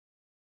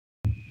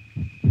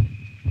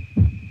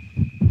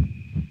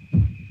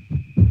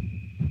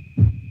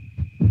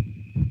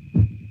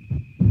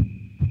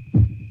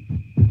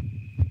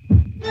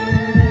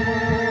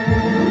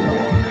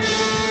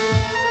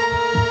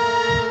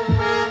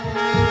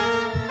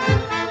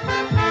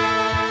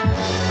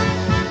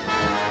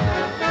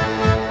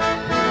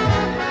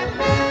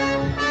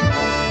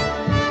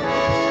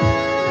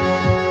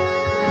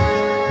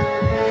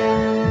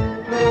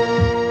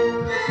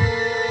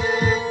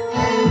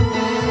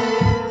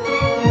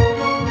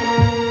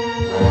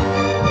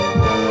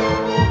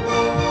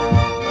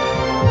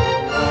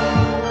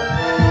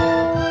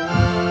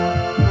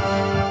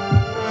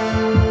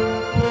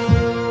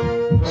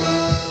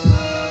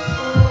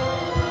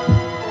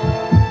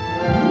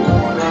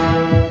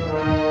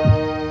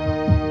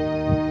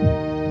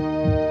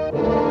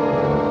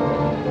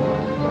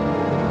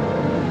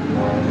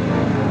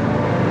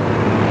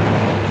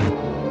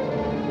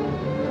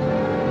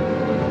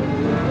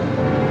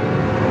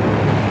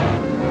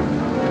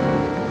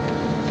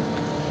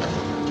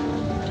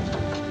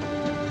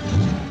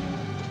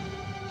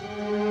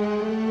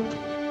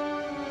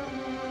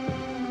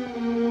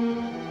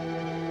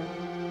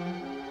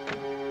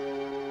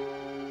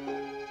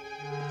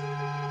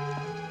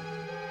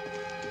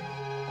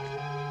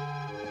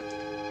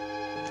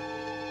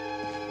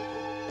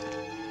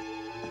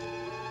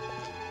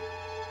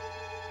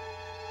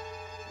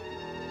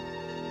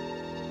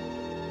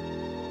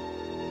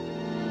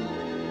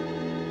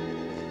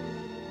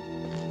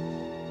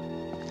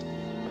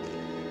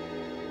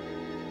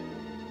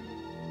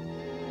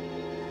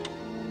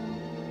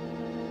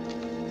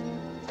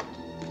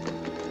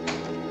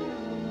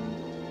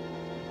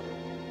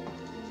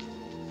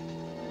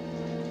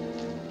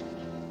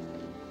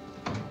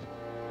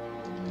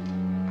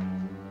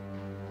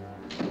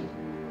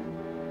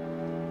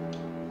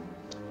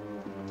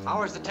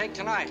Hours to take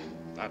tonight?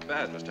 Not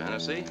bad, Mr.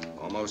 Hennessy.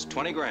 Almost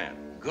 20 grand.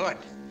 Good.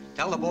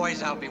 Tell the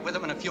boys I'll be with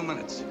them in a few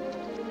minutes.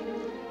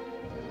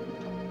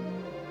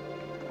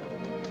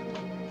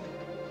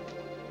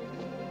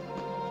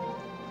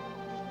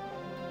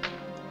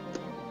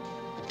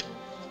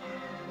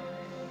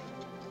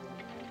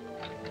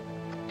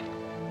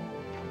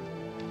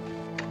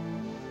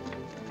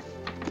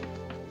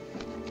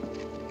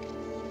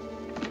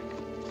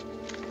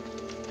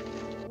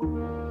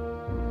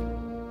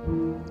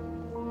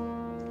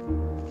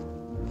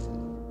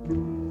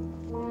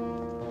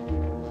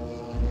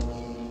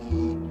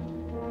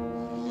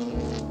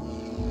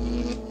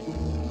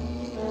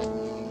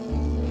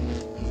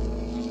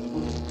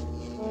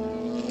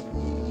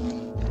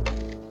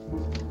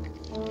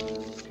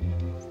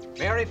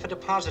 Mary for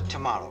deposit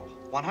tomorrow.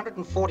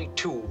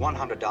 142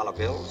 $100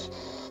 bills,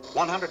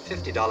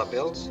 150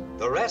 bills,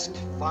 the rest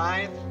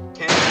 5,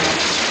 10.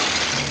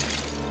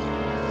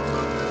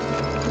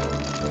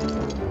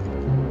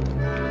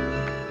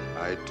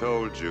 I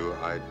told you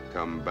I'd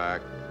come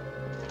back.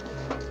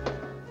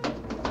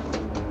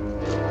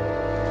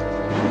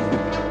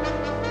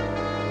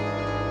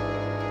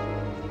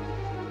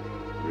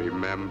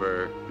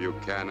 Remember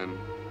Buchanan?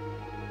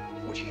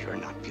 Well, you're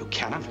not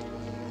Buchanan.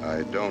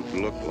 I don't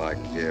look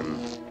like him,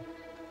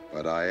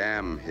 but I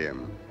am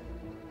him.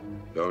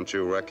 Don't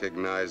you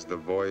recognize the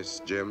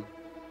voice, Jim?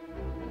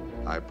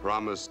 I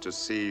promised to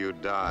see you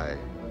die,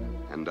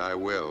 and I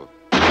will.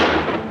 Hey,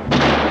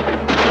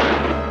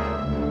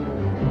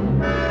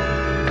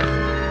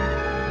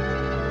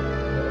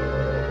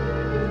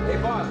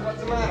 boss, what's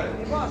the matter?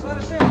 Hey, boss, let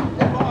us in.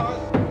 Hey, boss.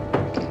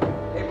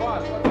 Hey,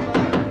 boss, what's the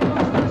matter? Hey,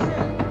 boss, let us in.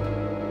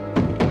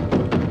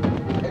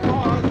 Hey,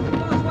 boss.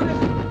 Boss, what is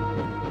it?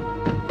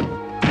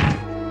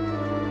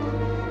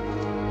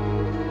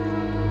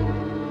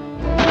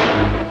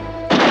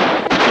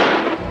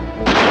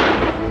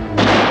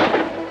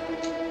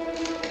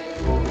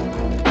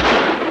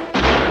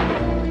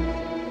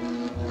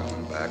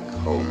 Come back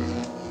home.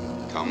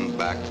 Come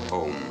back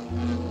home.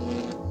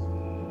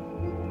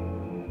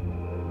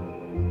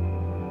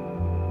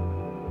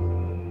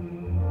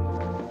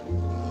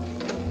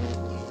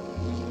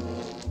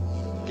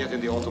 Get in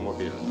the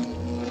automobile.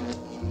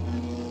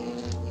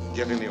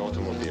 Get in the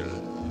automobile.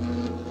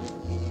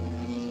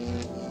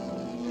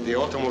 The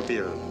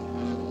automobile.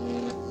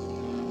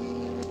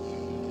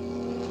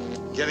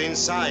 Get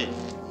inside.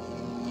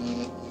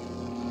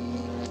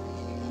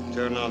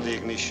 Turn on the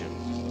ignition.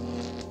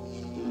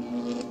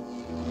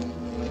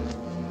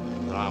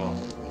 Bravo.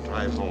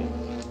 Drive home.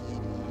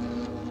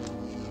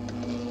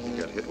 He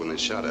got hit when they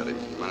shot at him.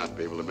 He might not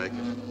be able to make it.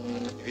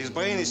 If his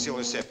brain is still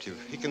receptive,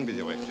 he can be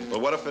directed. Well,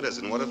 what if it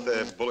isn't? What if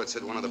the bullets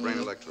hit one of the brain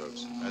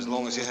electrodes? As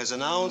long as he has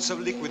an ounce of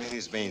liquid in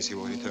his veins, he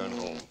will return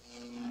home.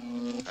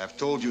 I've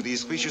told you,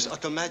 these creatures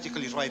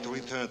automatically try to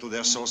return to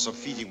their source of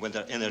feeding when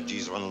their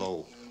energies run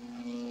low.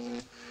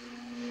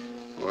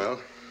 Well,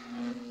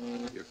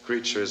 your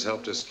creatures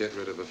helped us get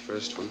rid of the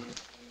first one.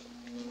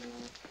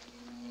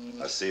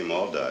 I'll see them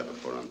all die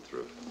before I'm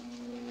through.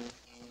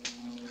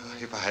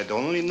 If I had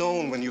only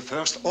known when you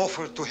first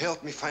offered to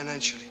help me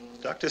financially.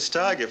 Dr.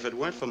 Stagg, if it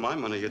weren't for my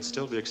money, you'd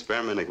still be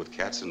experimenting with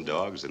cats and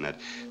dogs in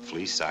that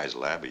flea-sized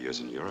lab of yours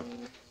in Europe.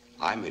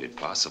 I made it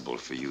possible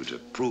for you to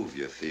prove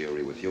your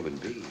theory with human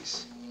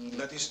beings.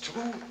 That is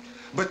true.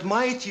 But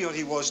my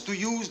theory was to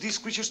use these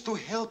creatures to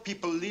help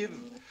people live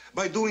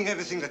by doing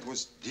everything that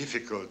was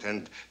difficult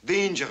and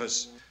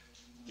dangerous.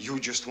 You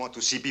just want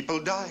to see people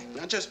die.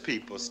 Not just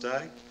people,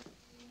 Stagg.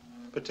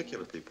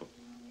 Particular people.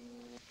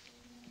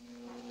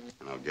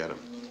 And I'll get them.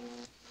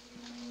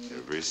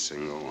 Every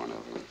single one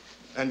of them.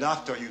 And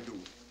after you do,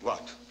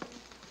 what?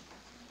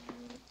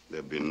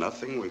 There'll be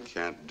nothing we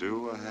can't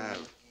do or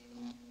have.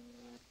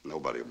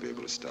 Nobody will be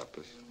able to stop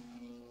us.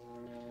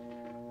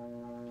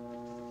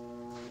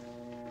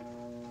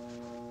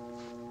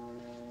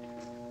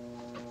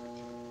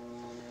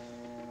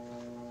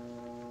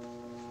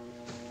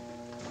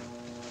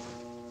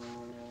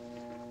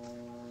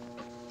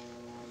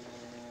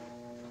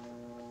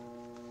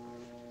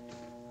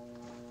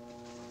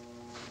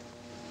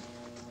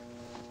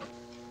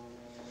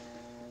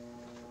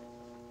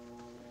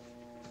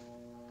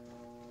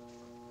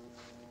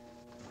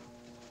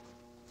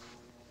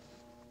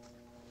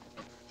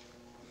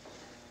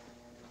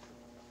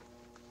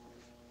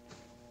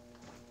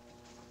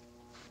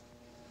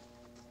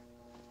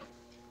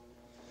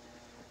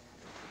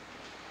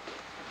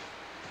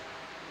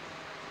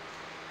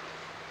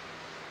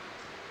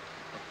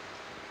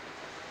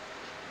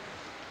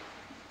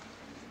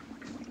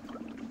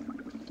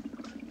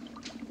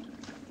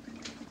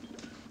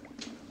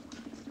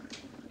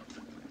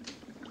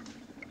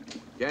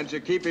 Can't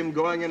you keep him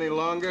going any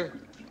longer?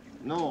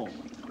 No,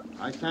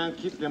 I can't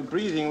keep them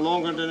breathing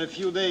longer than a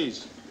few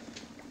days.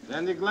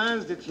 Then the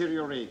glands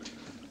deteriorate.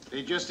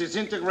 They just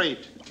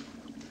disintegrate.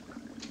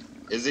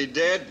 Is he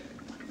dead?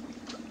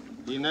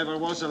 He never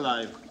was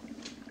alive.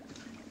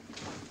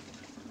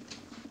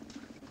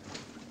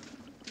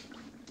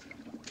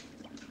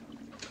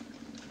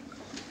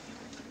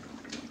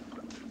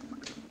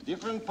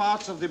 Different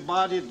parts of the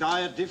body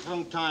die at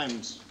different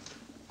times.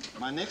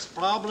 My next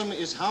problem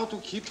is how to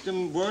keep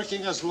them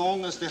working as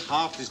long as the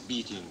heart is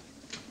beating.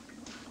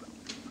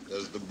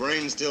 Does the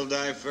brain still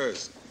die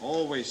first?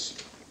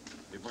 Always.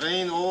 The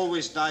brain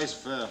always dies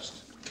first.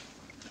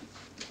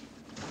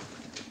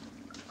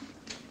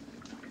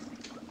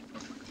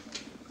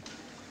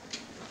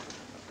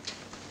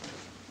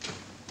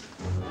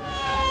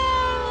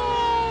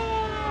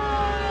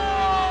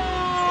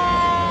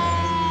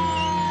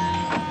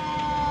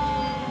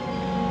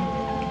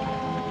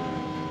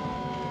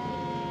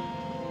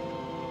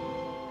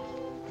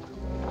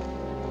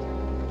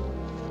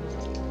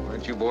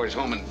 You boys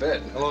home in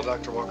bed. Hello,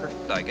 Dr. Walker.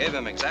 I gave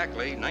him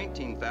exactly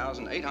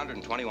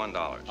 $19,821.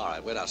 All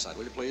right, wait outside,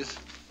 will you, please?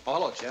 Oh,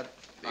 hello, Chet.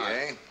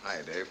 Gaye?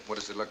 Hi, Dave. What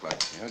does it look like?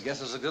 I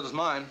guess it's as good as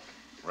mine.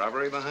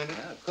 Robbery behind it?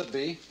 Yeah, it could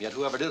be. Yet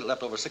whoever did it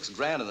left over $6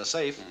 grand in the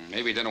safe.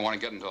 Maybe he didn't want to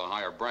get into a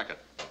higher bracket.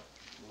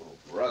 Oh,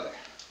 brother.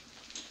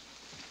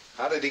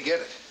 How did he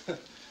get it?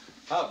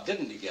 How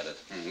didn't he get it?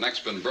 Neck's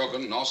been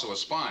broken and also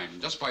his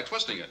spine, just by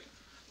twisting it.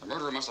 The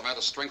murderer must have had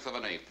the strength of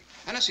an ape.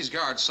 Hennessy's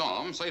guards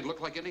saw him, so he'd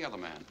look like any other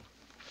man.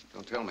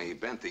 Don't tell me he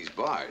bent these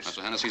bars. That's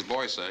what Hennessy's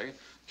boys say.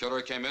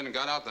 Killer came in and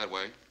got out that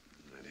way.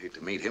 I'd hate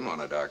to meet him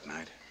on a dark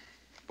night.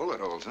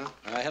 Bullet holes, huh?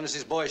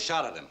 Hennessy's boys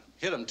shot at him.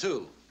 Hit him,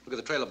 too. Look at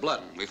the trail of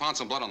blood. We found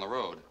some blood on the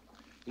road.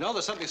 You know,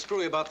 there's something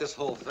screwy about this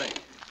whole thing.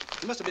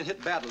 He must have been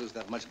hit bad to lose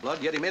that much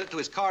blood, yet he made it to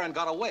his car and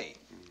got away.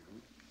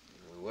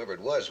 Whoever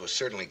it was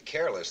certainly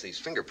careless. These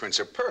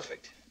fingerprints are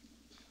perfect.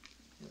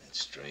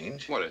 That's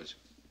strange. What is?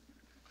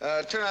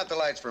 Turn out the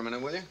lights for a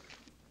minute, will you?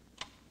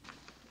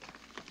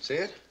 See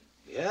it?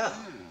 Yeah,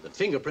 the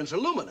fingerprints are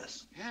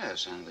luminous.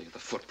 Yes, and the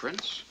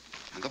footprints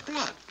and the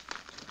blood.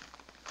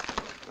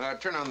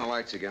 Turn on the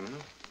lights again, huh?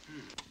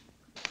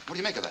 What do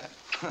you make of that?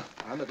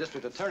 I'm a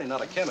district attorney,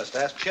 not a chemist.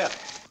 Ask Chet.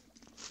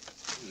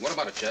 What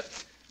about it,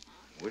 Chet?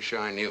 Wish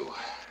I knew.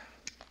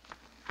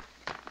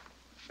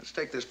 Let's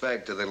take this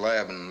bag to the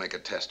lab and make a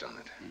test on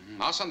it.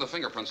 I'll send the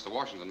fingerprints to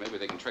Washington. Maybe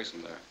they can trace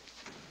them there.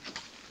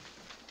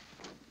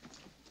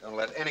 Don't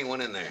let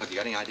anyone in there. Have you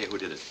got any idea who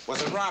did it?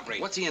 Was it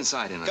robbery? What's the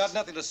inside in it? Got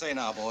nothing to say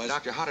now, boys.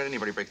 Doctor, how did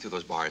anybody break through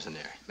those bars in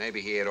there?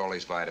 Maybe he ate all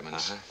his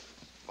vitamins.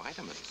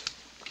 Vitamins?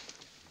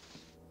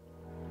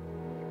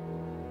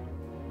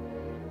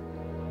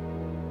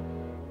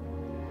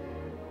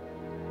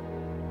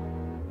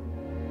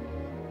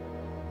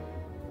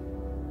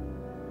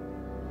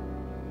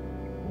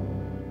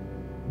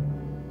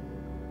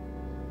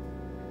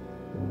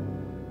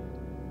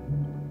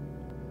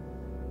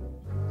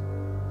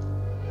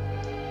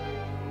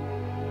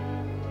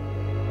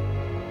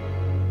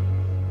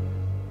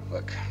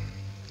 Look,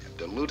 a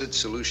diluted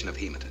solution of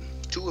hematin.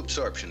 2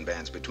 absorption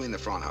bands between the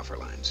Fraunhofer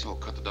lines. Oh,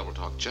 cut the double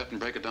talk, Chet, and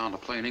break it down to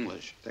plain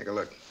English. Take a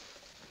look.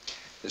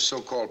 This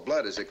so-called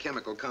blood is a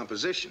chemical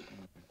composition.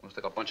 Looks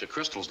like a bunch of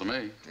crystals to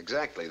me.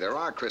 Exactly. There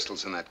are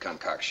crystals in that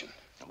concoction.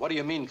 What do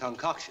you mean,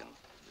 concoction?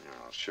 Yeah,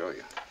 I'll show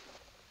you.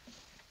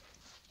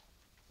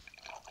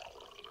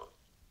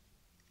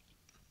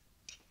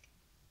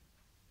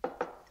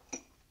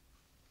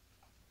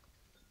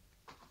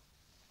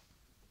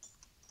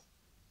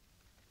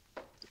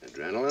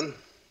 Adrenaline.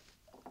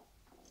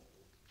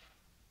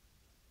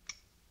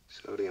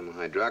 Sodium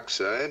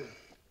hydroxide.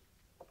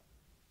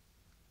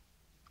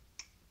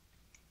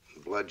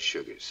 Blood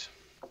sugars.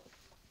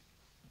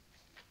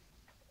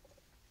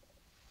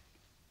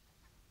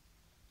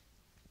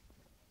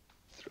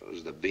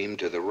 Throws the beam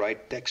to the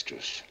right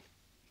dextrose.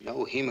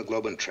 No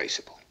hemoglobin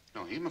traceable.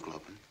 No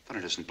hemoglobin? Then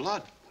it isn't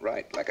blood.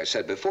 Right. Like I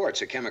said before,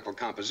 it's a chemical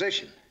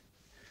composition.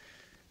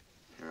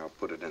 Here, I'll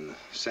put it in the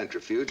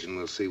centrifuge and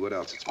we'll see what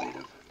else it's made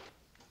of.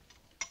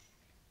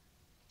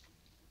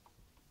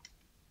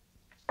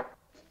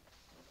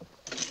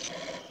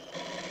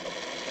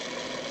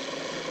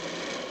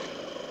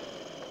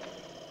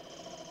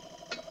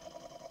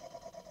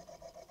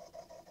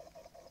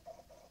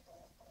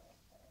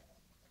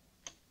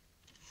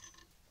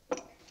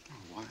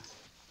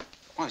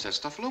 Why is that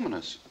stuff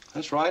luminous?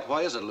 That's right.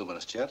 Why is it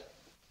luminous, Chet?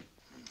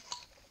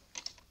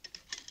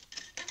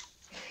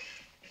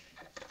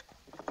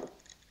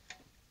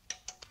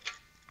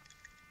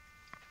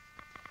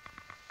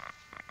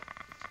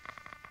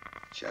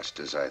 Just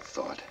as I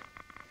thought.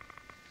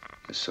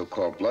 This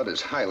so-called blood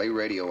is highly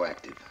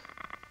radioactive.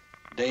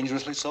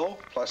 Dangerously so?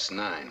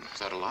 +9. Is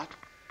that a lot?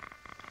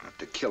 Enough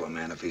to kill a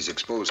man if he's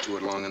exposed to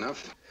it long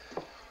enough.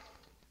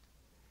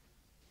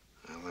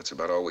 Well, that's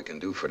about all we can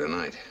do for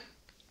tonight.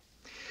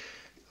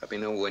 Let me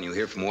know when you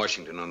hear from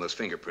Washington on those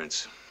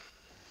fingerprints.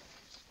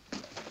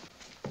 Well,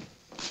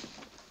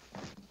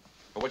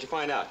 what'd you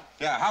find out?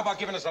 Yeah, how about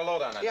giving us a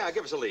load on it? Yeah,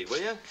 give us a lead,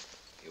 will you?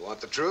 You want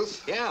the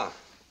truth? Yeah.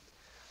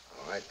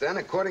 All right, then,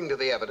 according to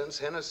the evidence,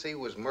 Hennessy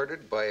was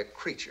murdered by a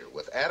creature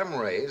with atom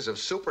rays of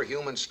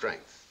superhuman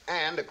strength,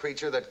 and a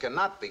creature that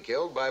cannot be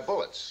killed by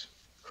bullets.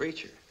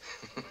 Creature.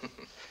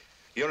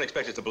 You don't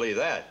expect us to believe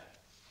that?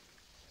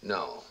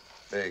 No.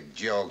 Big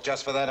joke.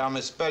 Just for that, I'll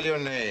misspell your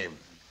name.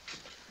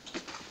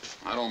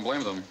 I don't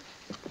blame them.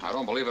 I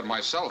don't believe it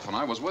myself, and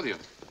I was with you.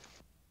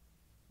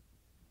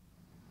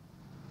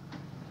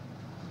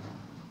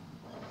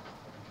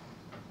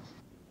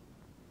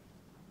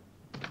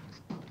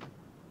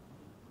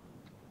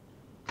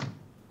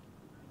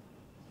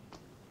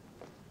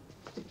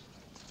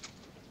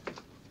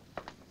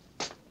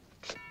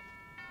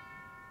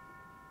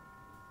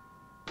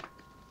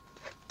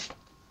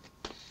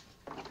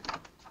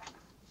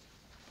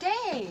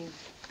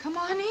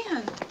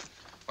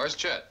 Where's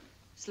Chet?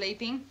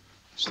 Sleeping?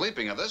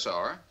 Sleeping at this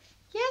hour?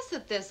 Yes,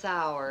 at this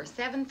hour.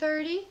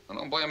 7:30? Well,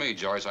 don't blame me,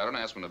 Joyce. I don't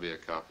ask him to be a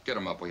cop. Get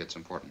him up, it's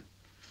important.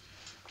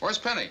 Where's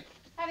Penny?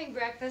 Having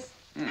breakfast.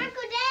 Uncle Dave!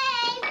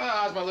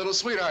 Ah, how's my little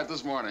sweetheart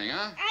this morning,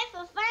 huh? I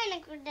feel fine,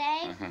 Uncle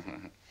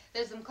Dave.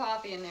 There's some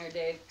coffee in there,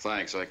 Dave.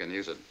 Thanks, I can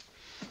use it.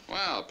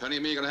 Well, Penny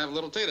and me are gonna have a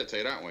little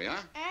tete-a-tete, aren't we, huh?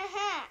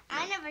 Uh-huh.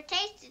 I never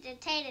tasted a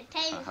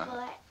tater-tate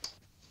before.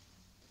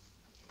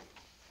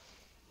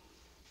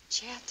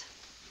 Chet.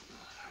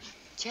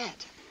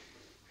 Chet.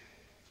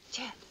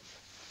 Chet.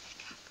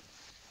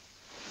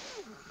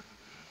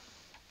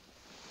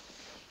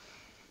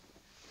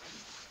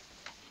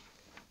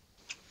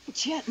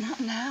 Chet, not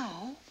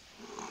now.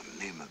 Oh,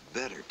 name a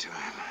better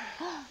time.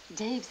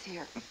 Dave's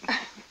here.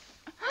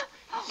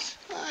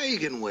 Oh, you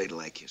can wait till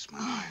I kiss my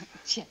wife.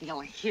 Chet, he'll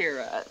hear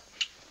us.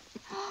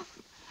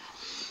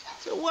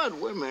 So what?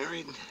 We're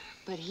married.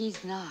 But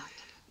he's not.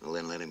 Well,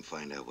 then let him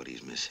find out what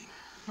he's missing.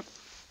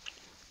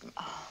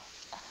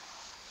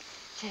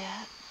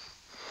 Chet,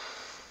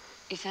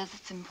 he says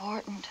it's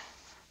important.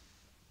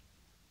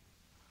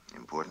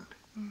 Important?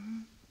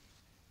 Mm-hmm.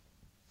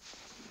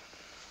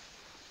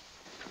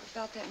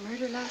 About that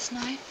murder last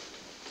night?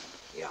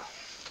 Yeah.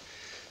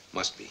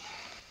 Must be.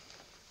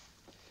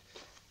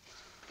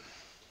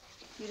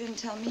 You didn't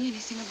tell me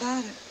anything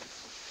about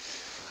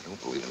it. I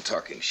don't believe in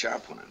talking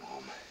shop when I'm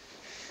home.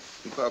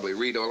 You probably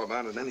read all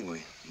about it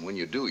anyway. And when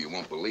you do, you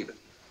won't believe it.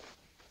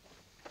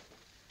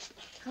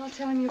 I'll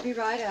tell him you'll be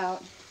right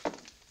out.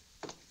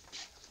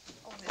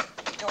 Oh,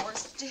 this door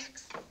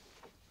sticks.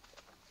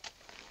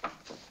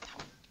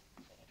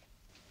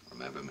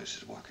 Remember,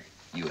 Mrs. Walker,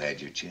 you had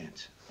your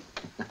chance.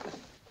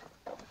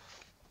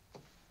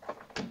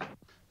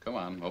 Come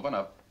on, open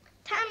up.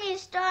 Tell me a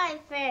story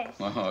first.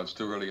 Oh, it's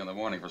too early in the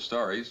morning for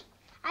stories.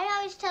 I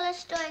always tell a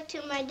story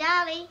to my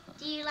dolly.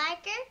 Do you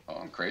like her? Oh,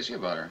 I'm crazy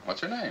about her.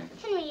 What's her name?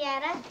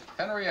 Henrietta.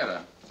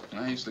 Henrietta.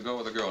 I used to go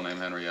with a girl named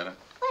Henrietta.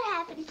 What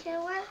happened to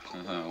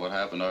her? What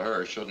happened to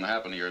her shouldn't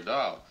happen to your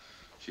doll.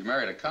 She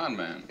married a con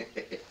man.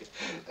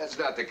 That's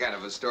not the kind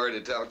of a story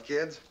to tell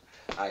kids.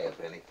 Hiya,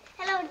 Penny.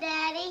 Hello,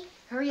 Daddy.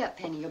 Hurry up,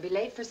 Penny. You'll be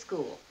late for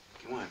school.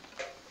 Come on.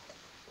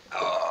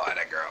 Oh,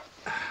 that girl.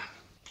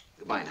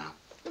 Goodbye now.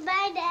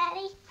 Goodbye,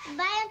 Daddy.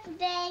 Goodbye, Uncle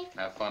Dave.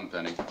 Have fun,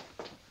 Penny.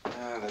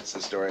 That's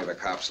the story of a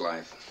cop's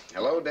life.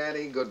 Hello,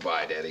 Daddy.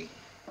 Goodbye, Daddy.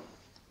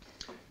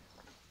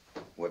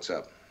 What's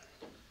up?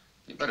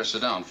 You better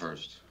sit down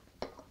first.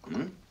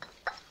 Hmm?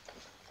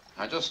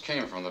 I just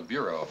came from the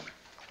bureau.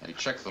 They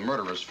checked the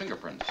murderer's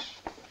fingerprints.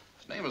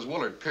 His name is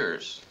Willard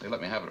Pierce. They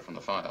let me have it from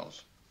the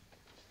files.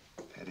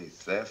 Petty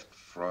theft,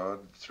 fraud,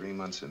 3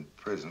 months in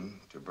prison,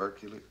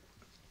 tuberculosis.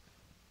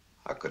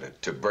 How could a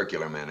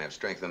tubercular man have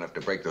strength enough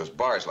to break those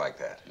bars like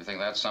that? You think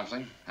that's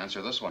something?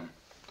 Answer this one.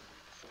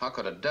 How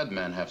could a dead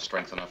man have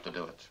strength enough to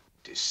do it?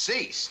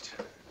 Deceased?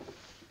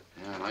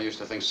 Yeah, and I used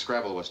to think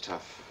Scrabble was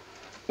tough.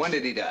 When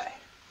did he die?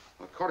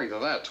 According to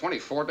that,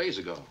 24 days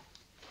ago.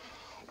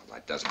 Well,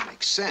 that doesn't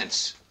make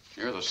sense.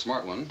 You're the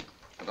smart one.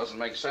 If it doesn't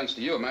make sense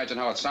to you, imagine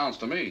how it sounds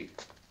to me.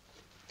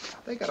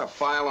 They got a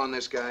file on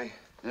this guy?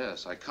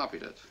 Yes, I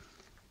copied it.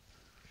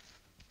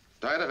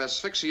 Died of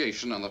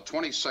asphyxiation on the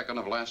 22nd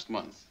of last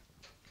month.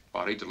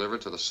 Body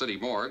delivered to the city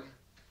morgue.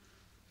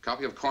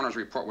 Copy of coroner's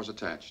report was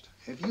attached.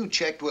 Have you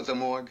checked with the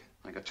morgue?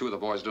 I got 2 of the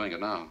boys doing it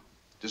now.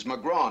 Does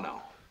McGraw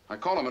know? I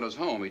called him at his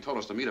home. He told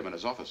us to meet him in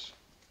his office.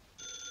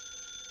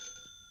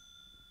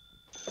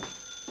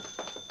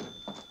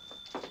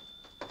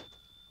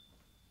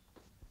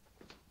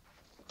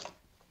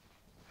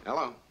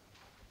 Hello?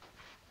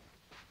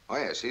 Oh,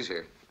 yes, he's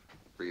here.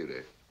 For you,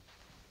 Dave.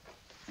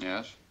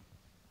 Yes?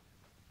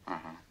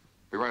 Uh-huh.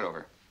 Be right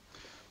over.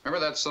 Remember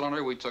that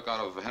cylinder we took out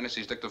of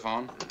Hennessy's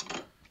dictaphone?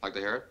 Like to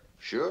hear it?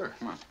 Sure.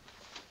 Come on.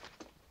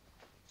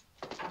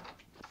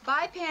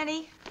 Bye,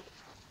 Penny.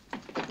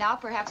 Now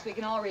perhaps we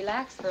can all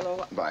relax for a little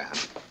while. Bye,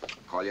 honey.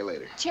 Call you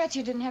later. Chet,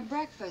 you didn't have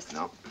breakfast.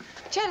 No.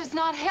 Chet, it's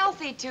not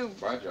healthy to...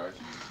 Bye, George.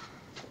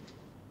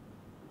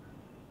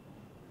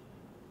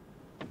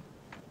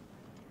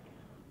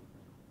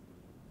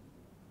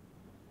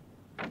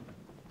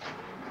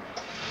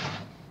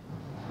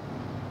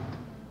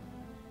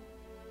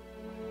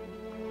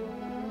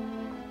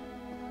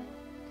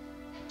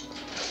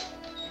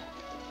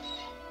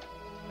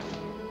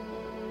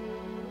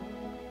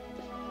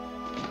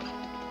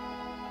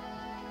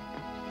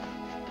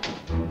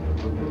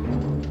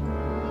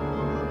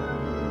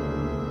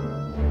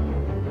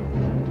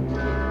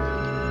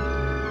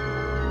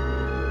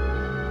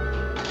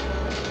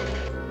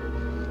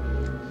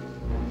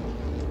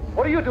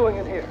 What are you doing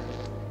in here?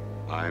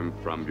 I'm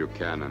from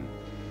Buchanan.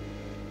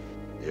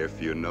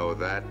 If you know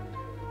that,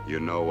 you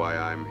know why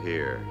I'm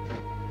here.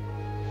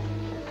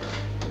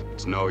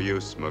 It's no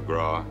use,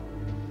 McGraw.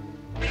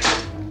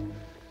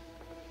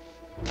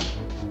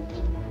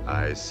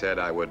 I said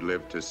I would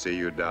live to see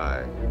you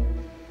die.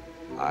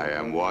 I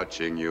am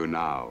watching you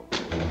now.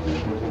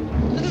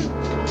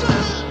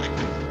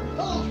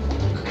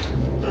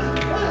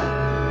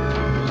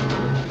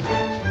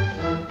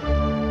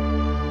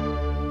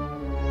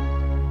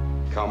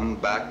 Come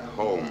back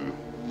home.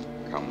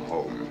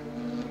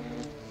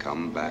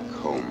 come back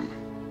home.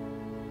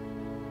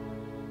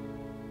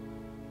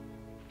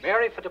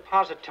 Mary for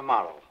deposit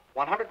tomorrow.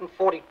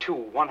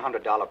 142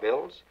 $100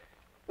 bills,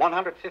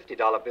 150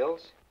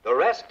 bills. The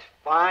rest,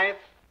 5,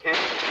 10.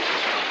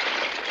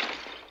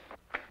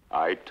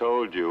 I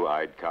told you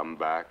I'd come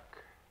back.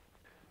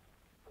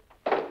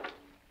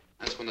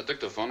 That's when the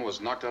dictaphone was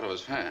knocked out of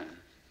his hand.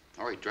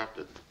 Or he dropped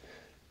it.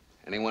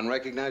 Anyone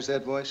recognize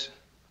that voice?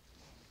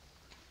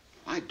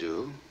 I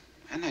do,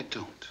 and I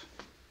don't.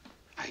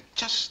 I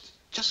just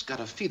got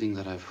a feeling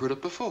that I've heard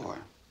it before.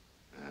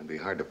 It'd be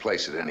hard to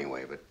place it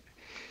anyway, but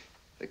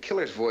the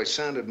killer's voice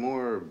sounded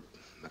more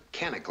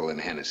mechanical than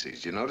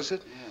Hennessy's. Did you notice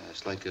it? Yeah,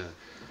 it's like a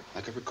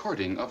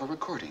recording of a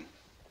recording.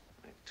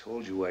 I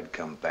told you I'd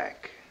come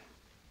back.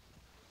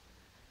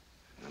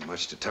 Not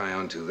much to tie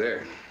on to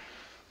there.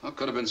 Well,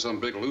 could have been some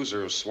big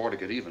loser who swore to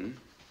get even.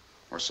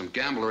 Or some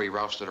gambler he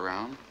rousted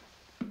around.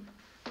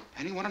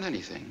 Anyone and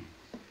anything.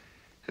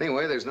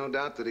 Anyway, there's no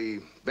doubt that he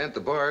bent the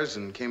bars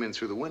and came in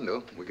through the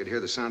window. We could hear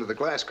the sound of the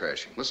glass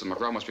crashing. Listen,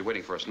 McGraw must be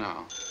waiting for us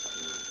now.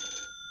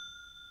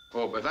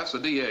 Oh, if that's the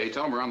DA,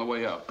 tell him we're on the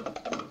way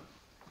up.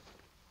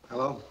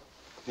 Hello?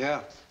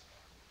 Yeah.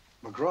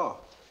 McGraw.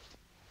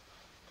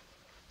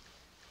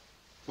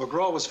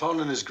 McGraw was found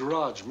in his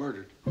garage,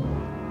 murdered. I'll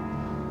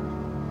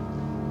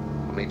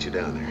meet you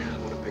down there. I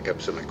want to pick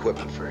up some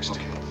equipment first.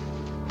 Okay.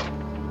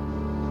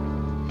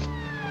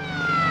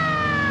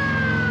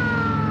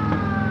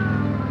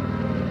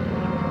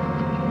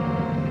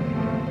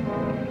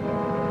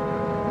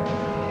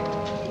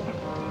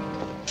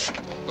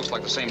 Looks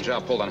like the same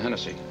job pulled on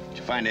Hennessy. Did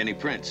you find any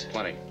prints?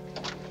 Plenty.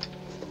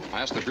 I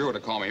asked the Bureau to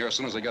call me here as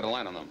soon as they get a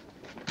line on them.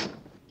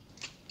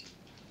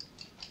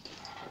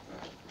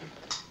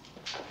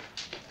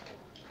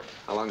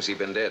 How long has he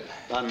been dead?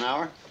 About an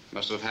hour.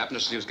 Must have happened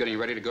as he was getting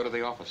ready to go to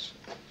the office.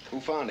 Who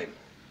found him?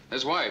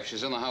 His wife.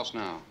 She's in the house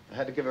now. I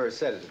had to give her a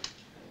sedative.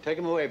 Take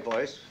him away,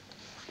 boys.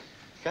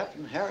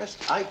 Captain Harris,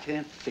 I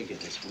can't figure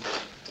this one.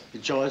 The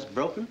jaw's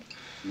broken,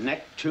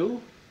 neck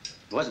too.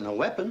 It wasn't a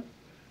weapon.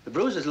 The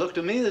bruises looked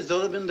to me as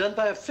though they'd been done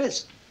by a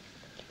fist.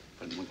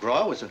 But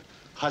McGraw was a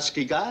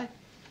husky guy.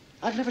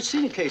 I've never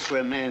seen a case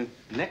where a man's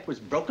neck was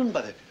broken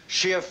by the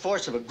sheer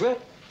force of a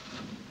grip.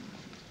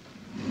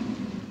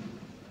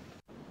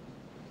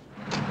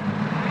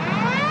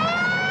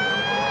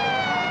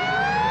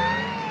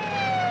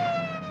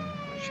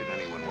 Should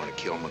anyone want to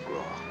kill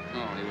McGraw?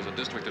 Oh, he was a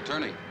district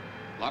attorney.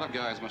 A lot of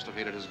guys must have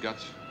hated his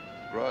guts.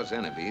 McGraw's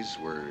enemies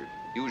were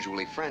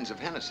usually friends of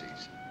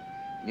Hennessy's.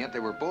 And yet they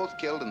were both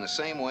killed in the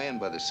same way and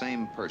by the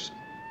same person.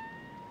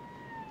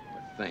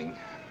 What thing?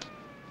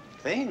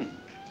 Thing?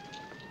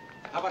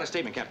 How about a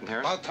statement, Captain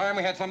Harris? About time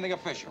we had something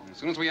official. As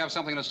soon as we have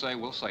something to say,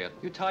 we'll say it.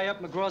 You tie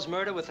up McGraw's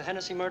murder with the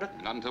Hennessy murder?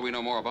 Not until we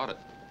know more about it.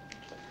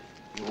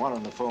 You want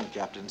on the phone,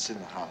 Captain. It's in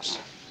the house.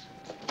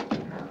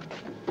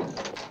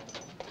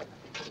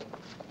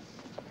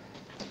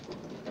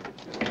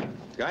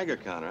 Geiger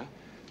counter.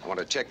 I want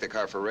to check the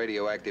car for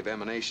radioactive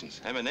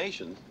emanations.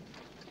 Emanation?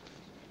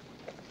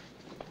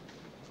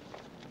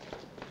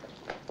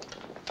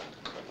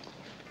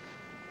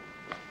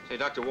 Say,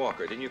 Dr.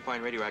 Walker, didn't you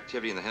find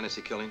radioactivity in the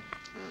Hennessy killing?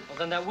 Well,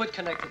 then that would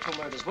connect the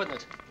two murders, wouldn't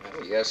it?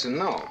 Well, yes and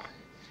no.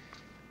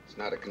 It's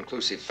not a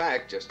conclusive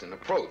fact, just an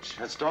approach.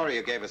 That story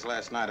you gave us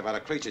last night about a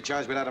creature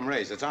charged with Adam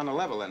Ray's, it's on the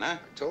level then, huh?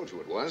 I told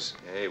you it was.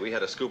 Hey, we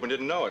had a scoop and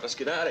didn't know it. Let's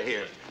get out of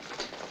here.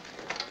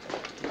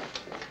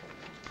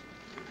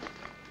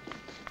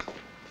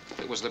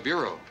 It was the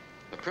Bureau.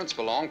 The prints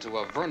belonged to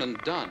a Vernon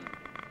Dunn.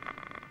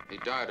 He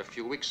died a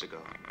few weeks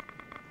ago.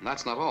 And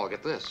that's not all.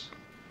 Get this.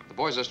 The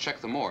boys just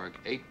checked the morgue.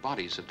 8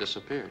 bodies have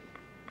disappeared.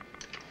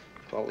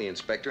 Call the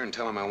inspector and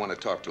tell him I want to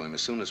talk to him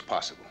as soon as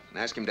possible. And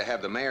ask him to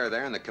have the mayor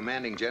there and the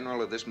commanding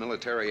general of this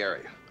military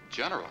area.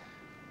 General?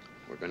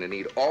 We're going to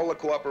need all the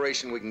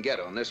cooperation we can get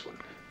on this one.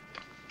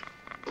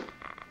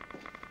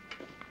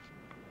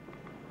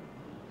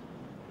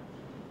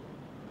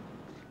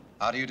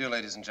 How do you do,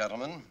 ladies and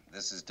gentlemen?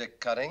 This is Dick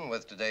Cutting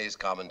with today's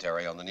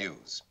commentary on the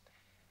news.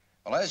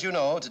 Well, as you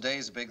know,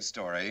 today's big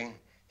story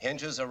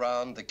hinges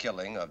around the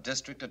killing of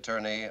District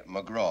Attorney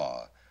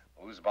McGraw,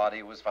 whose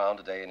body was found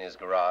today in his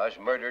garage,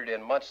 murdered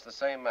in much the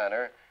same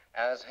manner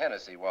as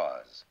Hennessy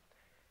was.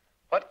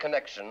 What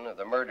connection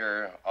the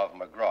murder of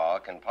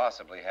McGraw can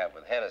possibly have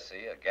with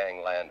Hennessy, a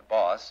gangland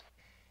boss,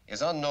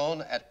 is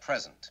unknown at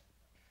present.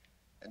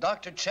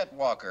 Dr. Chet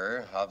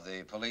Walker of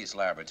the police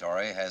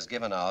laboratory has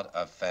given out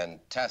a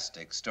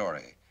fantastic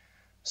story,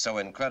 so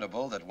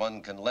incredible that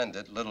one can lend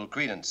it little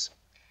credence.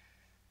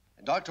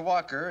 Dr.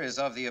 Walker is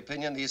of the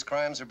opinion these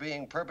crimes are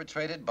being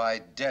perpetrated by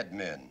dead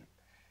men.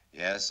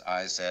 Yes,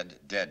 I said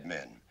dead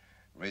men,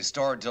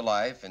 restored to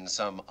life in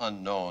some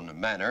unknown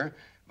manner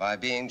by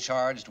being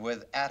charged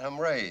with atom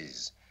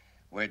rays,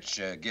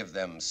 which give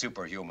them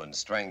superhuman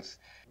strength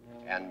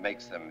and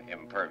makes them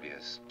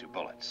impervious to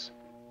bullets.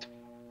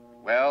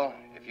 Well,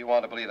 if you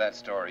want to believe that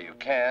story, you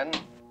can.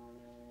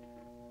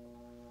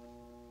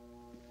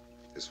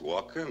 This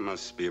Walker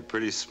must be a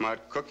pretty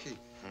smart cookie.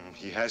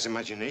 He has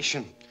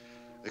imagination.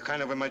 The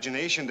kind of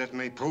imagination that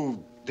may prove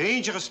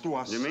dangerous to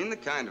us. You mean the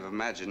kind of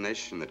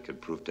imagination that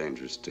could prove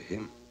dangerous to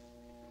him?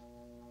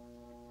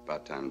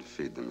 About time to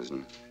feed them,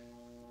 isn't it?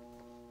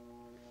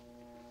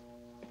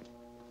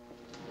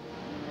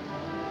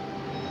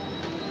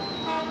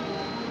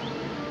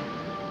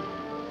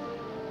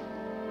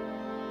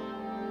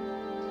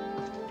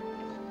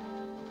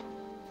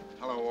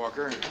 Hello,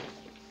 Walker.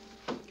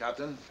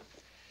 Captain,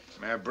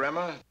 Mayor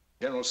Bremer,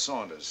 General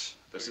Saunders.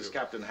 This is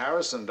Captain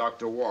Harris and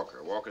Dr.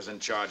 Walker. Walker's in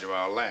charge of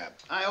our lab.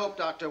 I hope,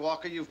 Dr.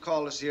 Walker, you've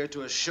called us here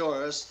to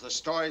assure us the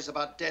stories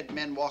about dead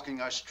men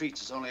walking our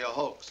streets is only a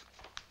hoax.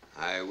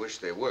 I wish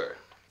they were.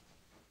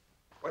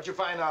 What'd you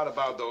find out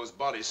about those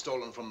bodies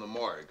stolen from the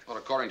morgue? Well,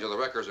 according to the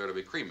records, they're to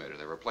be cremated.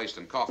 They were placed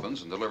in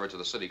coffins and delivered to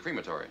the city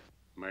crematory.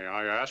 May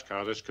I ask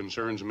how this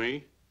concerns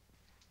me?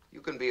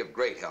 You can be of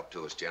great help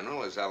to us,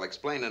 General, as I'll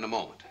explain in a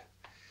moment.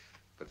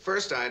 But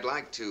first, I'd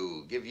like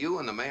to give you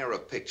and the mayor a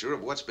picture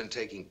of what's been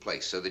taking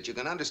place so that you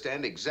can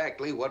understand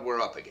exactly what we're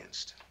up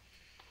against.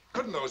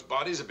 Couldn't those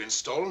bodies have been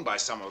stolen by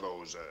some of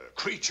those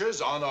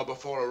creatures on or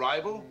before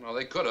arrival? Well,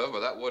 they could have,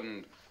 but that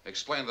wouldn't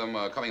explain them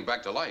coming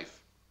back to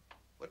life.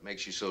 What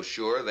makes you so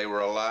sure they were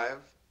alive?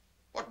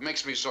 What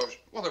makes me so...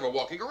 Well, they were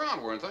walking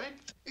around, weren't they?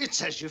 It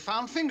says you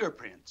found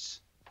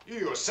fingerprints. You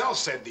yourself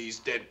said these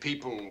dead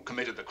people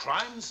committed the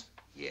crimes?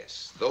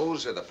 Yes,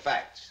 those are the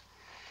facts.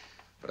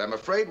 But I'm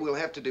afraid we'll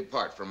have to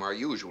depart from our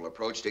usual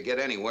approach to get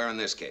anywhere in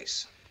this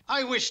case.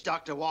 I wish,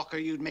 Dr. Walker,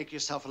 you'd make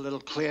yourself a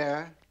little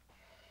clearer.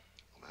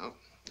 Well,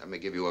 let me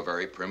give you a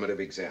very primitive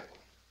example.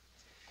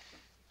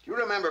 Do you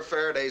remember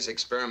Faraday's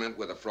experiment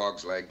with a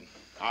frog's leg?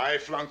 I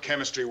flunked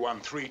chemistry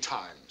 1 3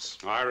 times.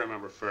 I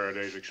remember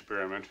Faraday's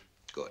experiment.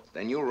 Good.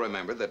 Then you'll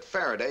remember that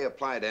Faraday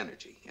applied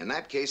energy, in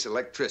that case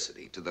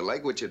electricity, to the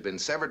leg which had been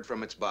severed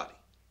from its body.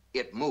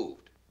 It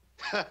moved.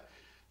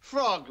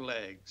 Frog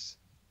legs.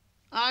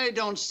 I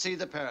don't see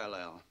the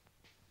parallel.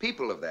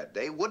 People of that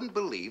day wouldn't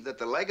believe that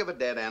the leg of a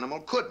dead animal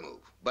could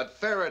move, but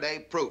Faraday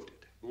proved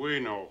it. We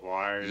know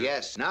why.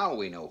 Yes, now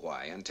we know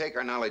why, and take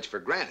our knowledge for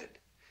granted.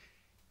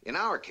 In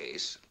our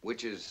case,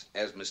 which is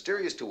as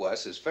mysterious to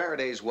us as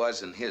Faraday's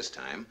was in his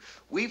time,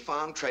 we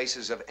found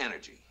traces of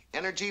energy.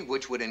 Energy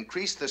which would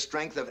increase the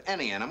strength of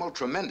any animal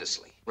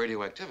tremendously.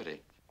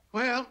 Radioactivity.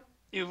 Well,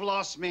 you've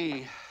lost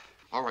me.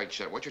 All right,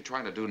 Chet, what you're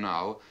trying to do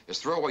now is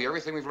throw away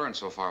everything we've learned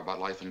so far about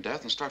life and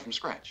death and start from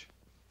scratch.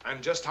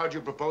 And just how do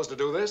you propose to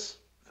do this?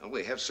 Well,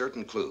 we have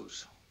certain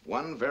clues.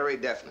 One very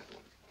definite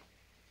one.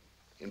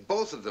 In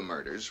both of the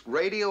murders,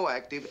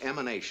 radioactive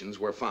emanations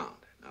were found.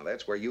 Now,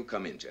 that's where you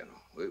come in,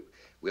 General.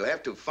 We'll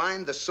have to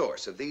find the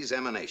source of these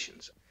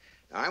emanations.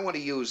 Now, I want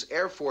to use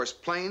Air Force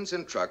planes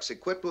and trucks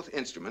equipped with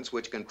instruments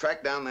which can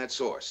track down that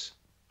source.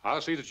 I'll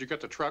see that you get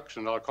the trucks,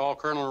 and I'll call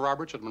Colonel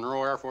Roberts at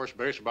Monroe Air Force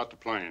Base about the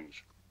planes.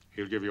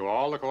 He'll give you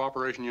all the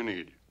cooperation you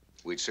need.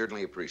 We'd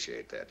certainly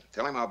appreciate that.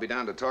 Tell him I'll be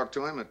down to talk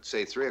to him at,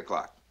 say, 3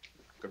 o'clock.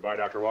 Goodbye,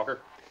 Dr. Walker.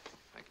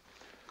 Thank you.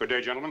 Good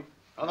day, gentlemen.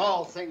 And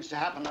all things to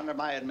happen under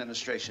my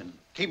administration.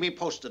 Keep me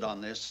posted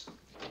on this.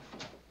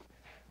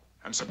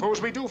 And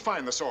suppose we do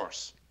find the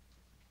source?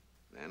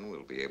 Then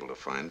we'll be able to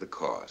find the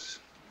cause.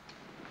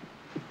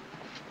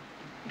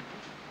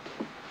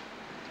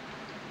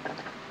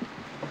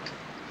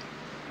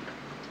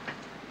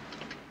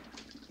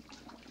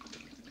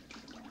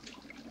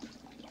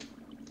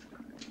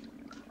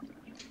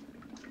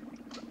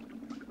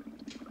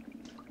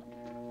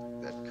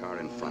 That car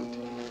in front.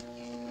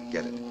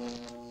 Get it.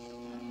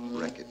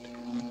 Wreck it.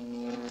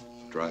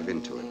 Drive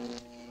into it.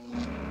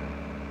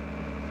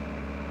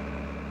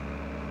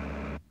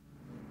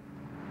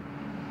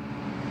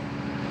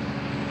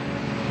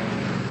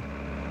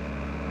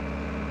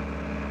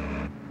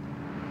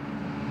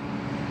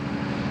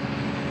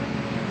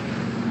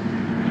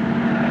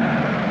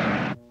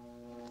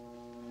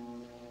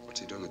 What's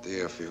he doing at the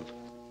airfield?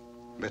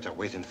 Better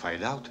wait and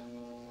find out.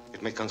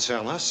 It may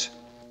concern us.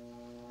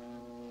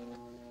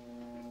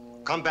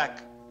 Come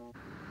back.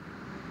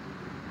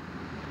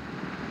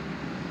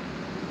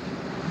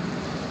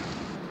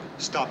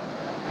 Stop.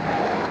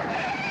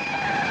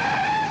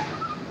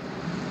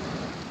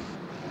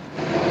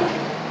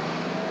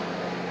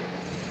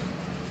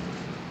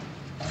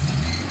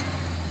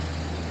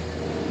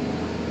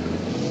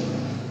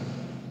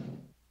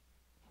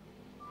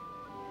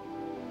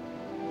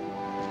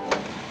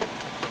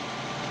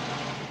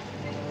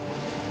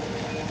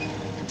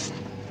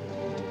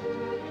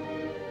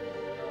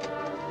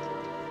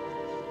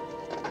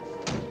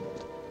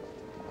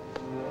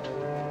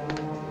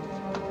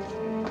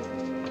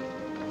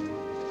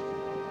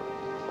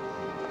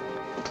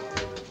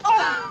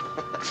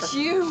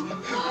 You.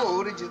 Oh,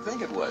 who did you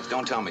think it was?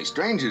 Don't tell me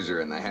strangers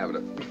are in the habit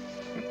of...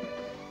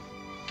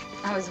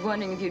 I was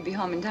wondering if you'd be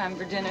home in time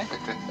for dinner.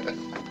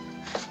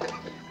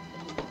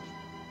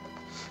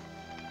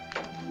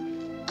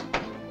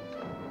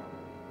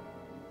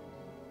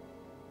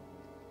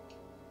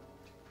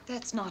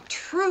 That's not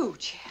true,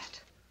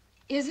 Chet.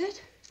 Is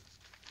it?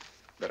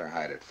 Better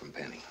hide it from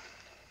Penny.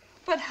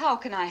 But how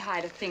can I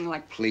hide a thing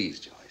like... Please,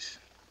 Joyce.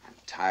 I'm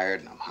tired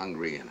and I'm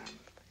hungry and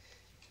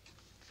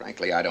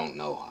frankly, I don't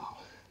know how.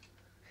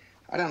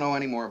 I don't know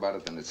any more about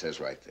it than it says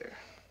right there.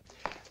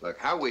 Look,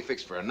 how are we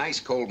fixed for a nice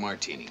cold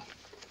martini?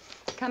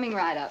 Coming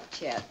right up,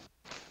 Chet.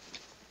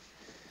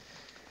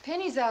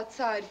 Penny's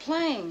outside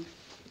playing.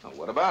 Well,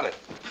 what about it?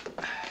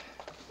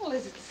 Well,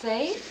 is it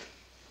safe?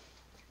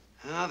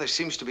 Well, there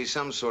seems to be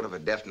some sort of a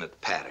definite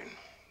pattern.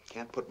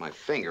 Can't put my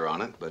finger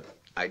on it, but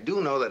I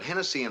do know that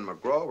Hennessy and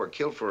McGraw were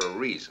killed for a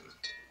reason.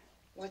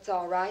 What's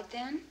all right,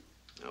 then?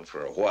 Well,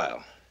 for a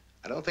while.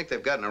 I don't think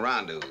they've gotten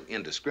around to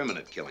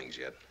indiscriminate killings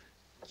yet.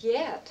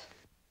 Yet.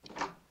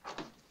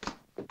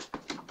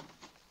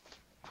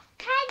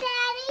 Hi,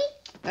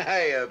 Daddy.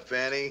 Hiya,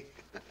 Penny.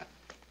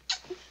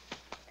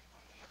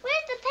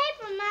 Where's the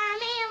paper, Mommy?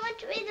 I want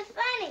to read the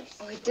funnies.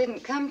 Oh, it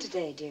didn't come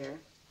today, dear.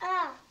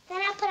 Oh,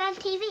 then I'll put on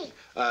TV.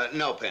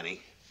 No,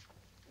 Penny.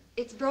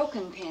 It's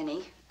broken,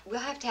 Penny. We'll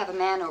have to have a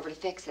man over to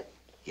fix it.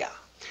 Yeah.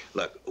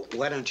 Look,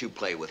 why don't you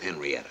play with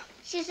Henrietta?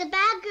 She's a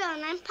bad girl,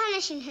 and I'm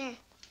punishing her.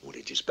 Oh,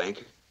 did you spank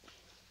her?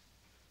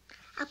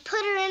 I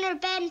put her in her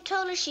bed and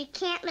told her she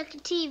can't look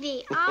at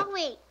TV all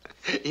week.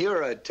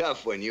 You're a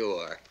tough one, you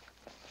are.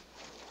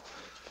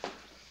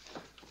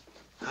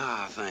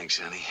 Ah, thanks,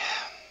 honey.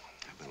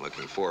 I've been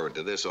looking forward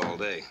to this all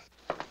day.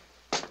 I'll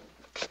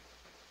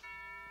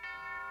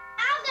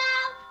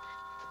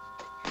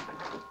go.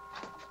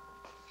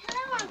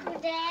 Hello, Uncle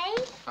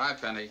Dave. Hi,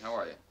 Penny. How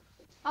are you?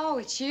 Oh,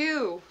 it's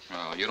you.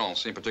 Well, you don't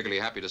seem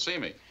particularly happy to see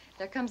me.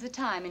 There comes a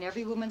time in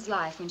every woman's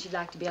life when she'd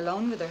like to be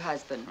alone with her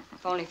husband,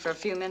 if only for a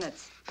few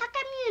minutes. How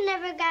come you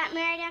never got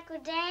married, Uncle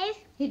Dave?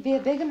 He'd be a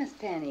bigamist,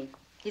 Penny.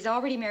 He's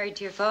already married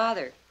to your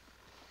father.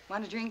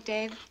 Want a drink,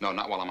 Dave? No,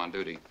 not while I'm on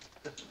duty.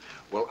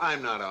 Well,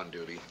 I'm not on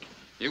duty.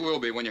 You will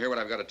be when you hear what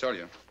I've got to tell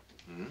you.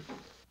 Hmm?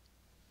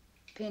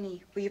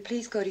 Penny, will you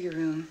please go to your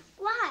room?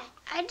 Why?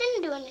 I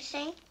didn't do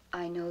anything.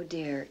 I know,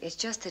 dear. It's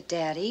just that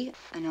Daddy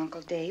and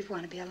Uncle Dave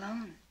want to be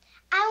alone.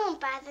 I won't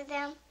bother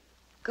them.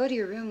 Go to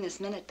your room this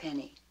minute,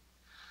 Penny.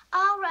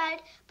 All right,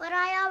 but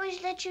I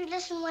always let you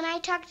listen when I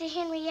talk to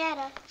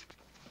Henrietta.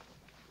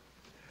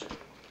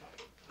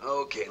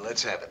 Okay,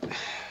 let's have it.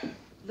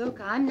 Look,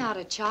 I'm not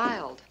a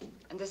child,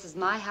 and this is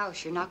my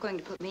house. You're not going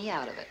to put me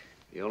out of it.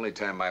 The only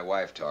time my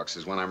wife talks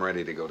is when I'm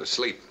ready to go to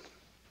sleep.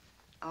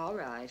 All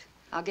right.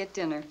 I'll get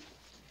dinner.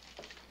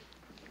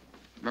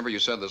 Remember you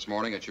said this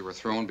morning that you were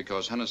thrown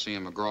because Hennessy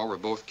and McGraw were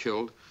both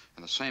killed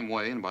in the same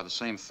way and by the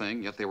same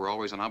thing, yet they were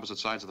always on opposite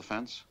sides of the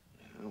fence?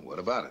 Yeah, what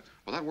about it?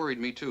 Well, that worried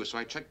me, too, so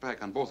I checked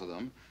back on both of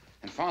them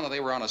and found that they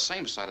were on the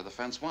same side of the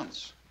fence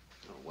once.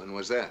 Oh, when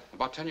was that?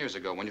 About 10 years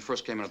ago, when you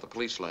first came into the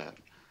police lab.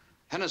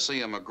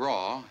 Hennessy and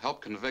McGraw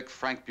helped convict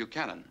Frank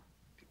Buchanan.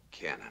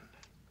 Buchanan?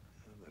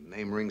 The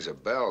name rings a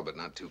bell, but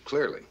not too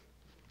clearly.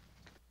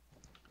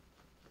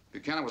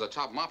 Buchanan was a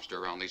top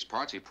mobster around these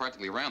parts. He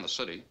practically ran the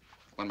city.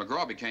 When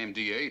McGraw became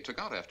DA, he took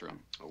out after him.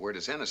 Well, where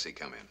does Hennessy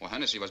come in? Well,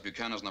 Hennessy was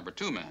Buchanan's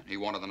 #2 man. He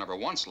wanted the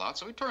 #1 slot,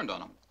 so he turned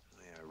on him.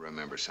 Yeah, I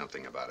remember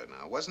something about it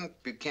now. Wasn't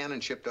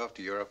Buchanan shipped off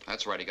to Europe?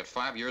 That's right. He got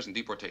 5 years in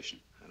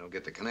deportation. I don't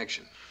get the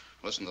connection.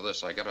 Listen to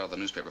this. I got it out of the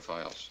newspaper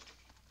files.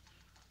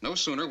 No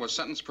sooner was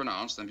sentence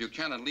pronounced than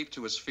Buchanan leaped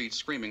to his feet,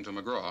 screaming to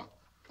McGraw,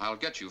 "I'll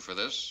get you for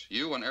this,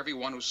 you and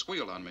everyone who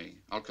squealed on me.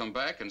 I'll come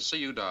back and see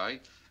you die,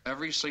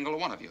 every single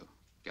one of you."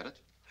 Get it?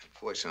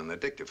 Voice on the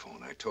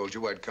dictaphone. I told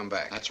you I'd come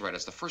back. That's right.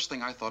 It's the first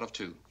thing I thought of,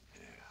 too.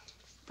 Yeah.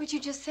 But you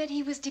just said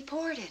he was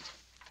deported.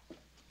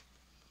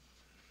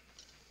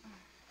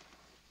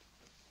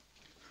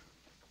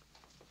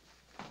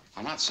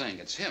 I'm not saying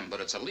it's him, but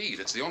it's a lead.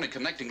 It's the only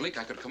connecting link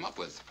I could come up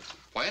with.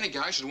 Why any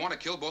guy should want to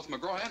kill both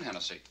McGraw and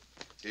Hennessy.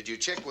 Did you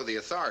check with the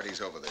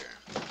authorities over there?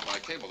 Well, I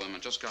cabled them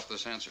and just got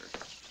this answer.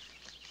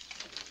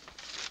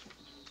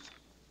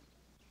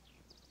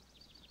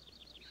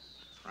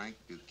 Frank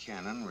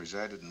Buchanan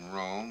resided in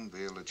Rome,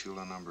 Via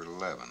Lachula number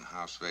 11.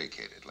 House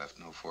vacated. Left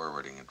no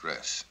forwarding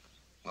address.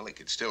 Well, he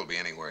could still be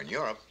anywhere in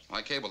Europe.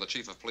 I cabled the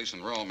chief of police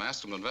in Rome,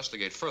 asked him to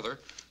investigate further,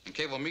 and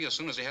cabled me as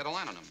soon as he had a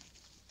line on him.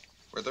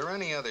 Were there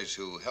any others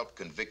who helped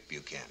convict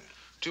Buchanan?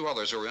 2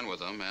 others who were in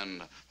with him,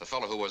 and the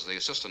fellow who was the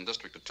assistant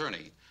district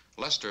attorney,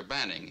 Lester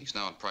Banning. He's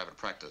now in private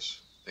practice.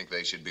 Think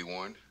they should be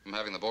warned? I'm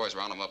having the boys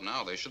round them up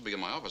now. They should be in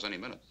my office any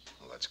minute.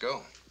 Well, let's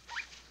go.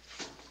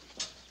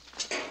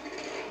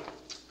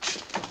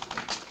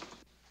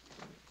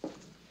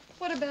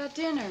 What about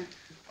dinner?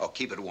 Oh,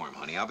 keep it warm,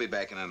 honey. I'll be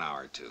back in an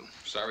hour or 2.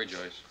 Sorry,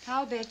 Joyce.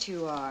 I'll bet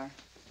you are.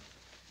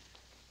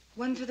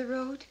 One for the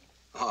road?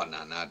 Oh,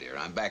 no, dear.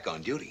 I'm back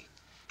on duty.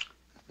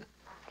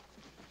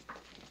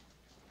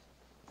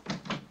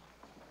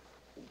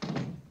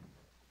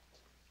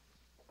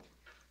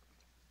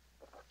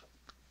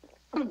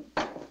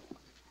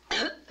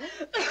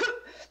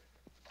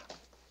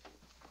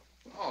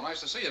 Oh,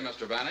 nice to see you,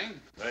 Mr. Banning.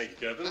 Thank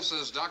you, Captain. This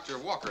is Dr.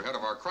 Walker, head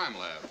of our crime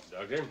lab.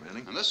 Doctor?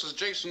 Manning? And this is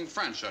Jason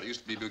French.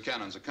 Used to be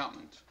Buchanan's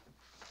accountant.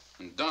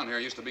 And Dunn here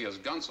used to be his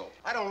gunsel.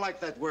 I don't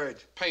like that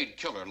word. Paid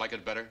killer. Like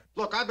it better?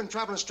 Look, I've been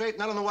traveling straight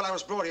and I don't know what I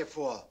was brought here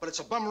for, but it's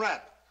a bum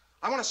rap.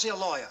 I want to see a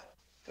lawyer.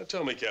 Now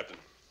tell me, Captain,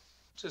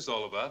 what's this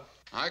all about?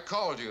 I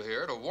called you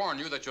here to warn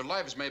you that your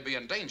lives may be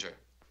in danger.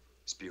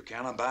 Is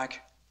Buchanan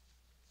back?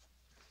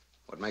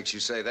 What makes you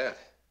say that?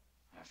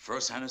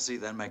 First Hennessy,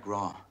 then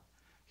McGraw.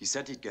 He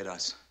said he'd get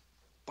us,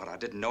 but I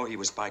didn't know he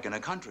was back in the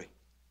country.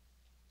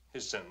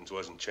 His sentence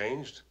wasn't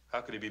changed.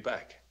 How could he be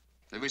back?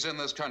 If he's in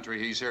this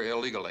country, he's here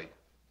illegally.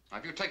 Now,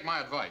 if you take my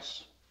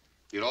advice,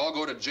 you'd all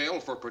go to jail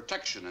for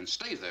protection and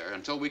stay there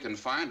until we can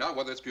find out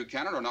whether it's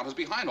Buchanan or not who's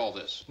behind all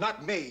this.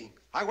 Not me.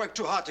 I worked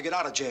too hard to get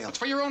out of jail. It's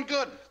for your own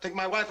good. Think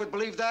my wife would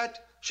believe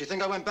that? She'd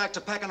think I went back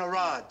to packing a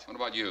rod. What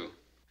about you?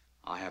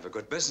 I have a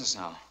good business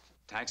now.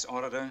 Tax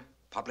auditor,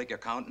 public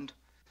accountant.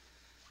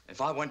 If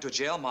I went to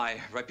jail,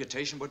 my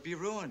reputation would be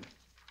ruined.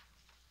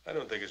 I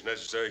don't think it's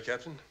necessary,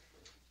 Captain.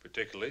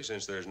 Particularly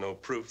since there's no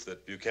proof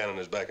that Buchanan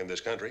is back in this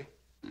country.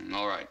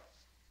 All right.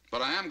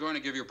 But I am going to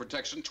give you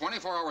protection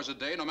 24 hours a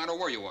day, no matter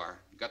where you are.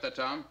 Got that,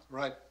 Tom?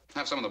 Right.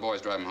 Have some of the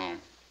boys drive him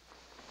home.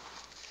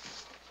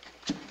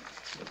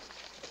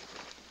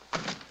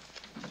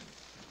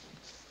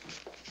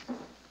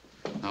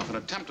 Now, if an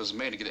attempt is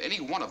made to get any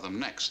one of them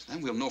next,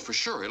 then we'll know for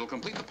sure it'll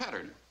complete the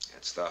pattern.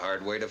 That's the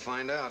hard way to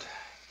find out.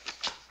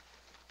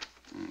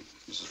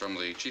 This is from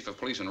the Chief of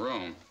Police in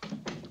Rome.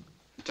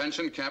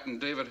 Attention, Captain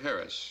David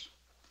Harris.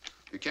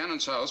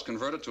 Buchanan's house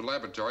converted to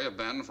laboratory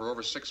abandoned for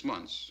over 6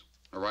 months.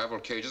 Arrival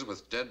cages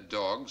with dead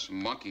dogs,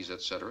 monkeys,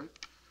 etc.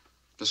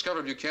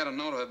 Discovered Buchanan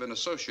known to have been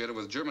associated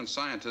with German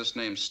scientist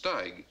named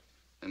Steig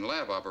in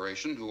lab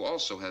operation, who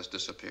also has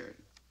disappeared.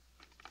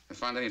 If I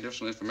find any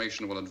additional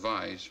information, we'll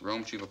advise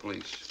Rome Chief of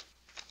Police.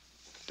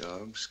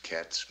 Dogs,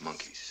 cats,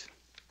 monkeys.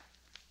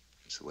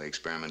 That's the way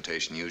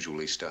experimentation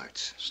usually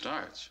starts.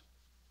 Starts?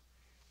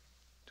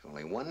 It's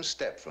only one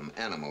step from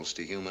animals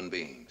to human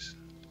beings.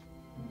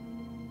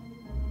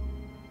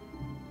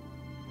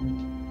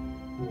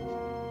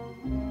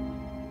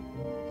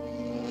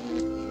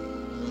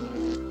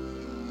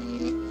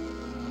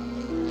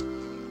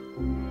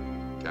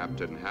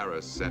 Captain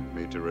Harris sent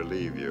me to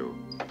relieve you.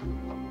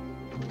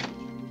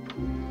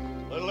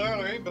 A little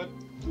early, but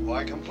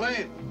why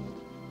complain?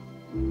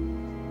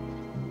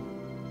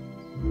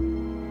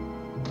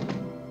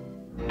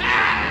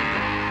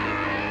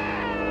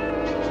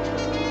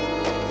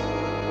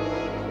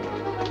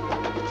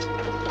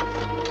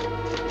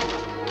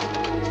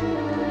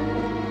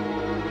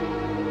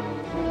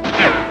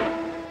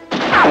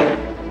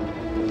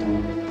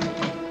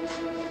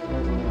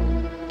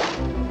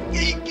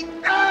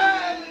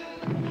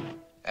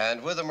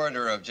 And with the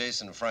murder of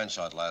Jason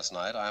Franchot last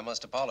night, I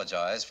must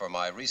apologize for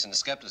my recent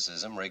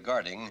skepticism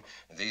regarding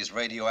these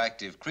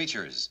radioactive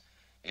creatures.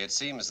 It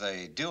seems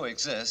they do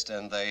exist,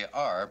 and they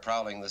are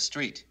prowling the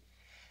street.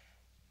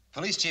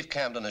 Police Chief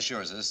Camden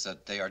assures us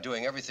that they are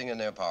doing everything in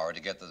their power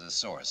to get to the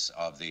source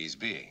of these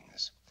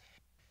beings.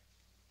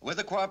 With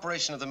the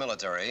cooperation of the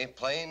military,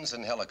 planes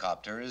and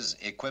helicopters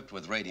equipped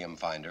with radium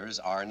finders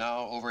are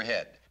now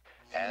overhead.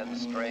 And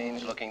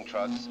strange-looking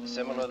trucks,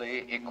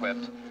 similarly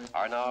equipped,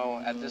 are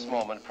now, at this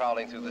moment,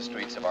 prowling through the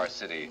streets of our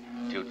city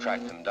to track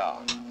them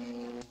down.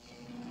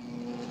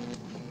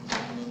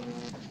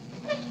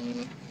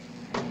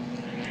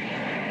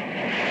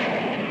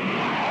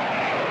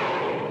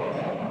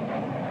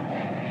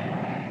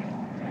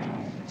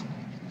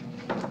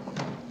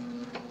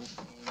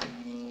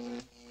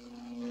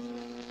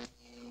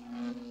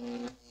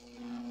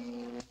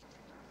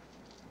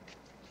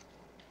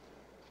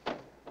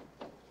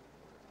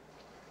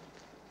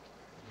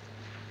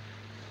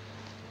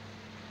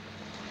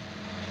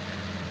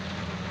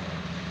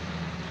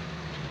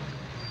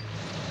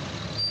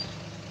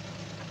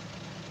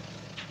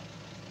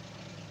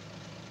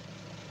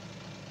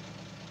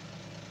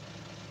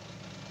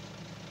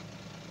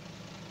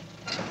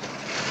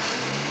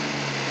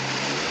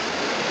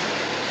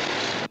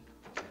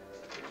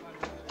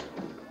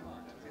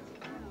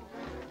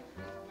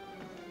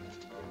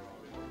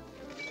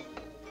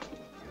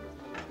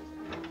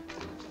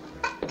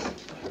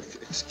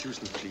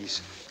 Excuse me,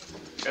 please.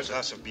 There's a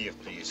glass of beer,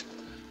 please.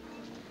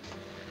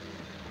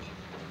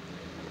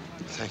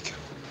 Thank you.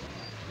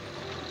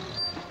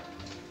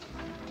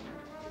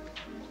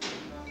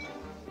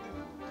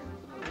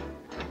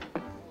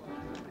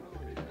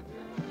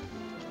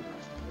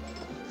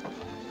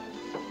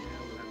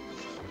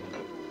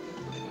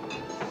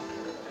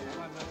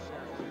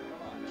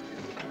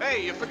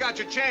 Hey, you forgot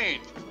your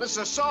change. This is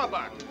a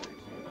sawbuck.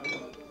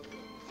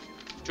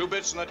 2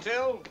 bits in the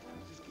till,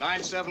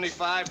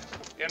 $9.75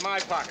 in my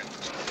pocket.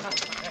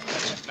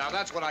 Now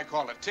that's what I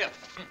call a tip.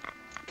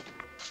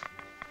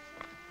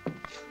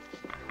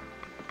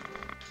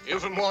 You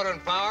from Water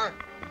and Power?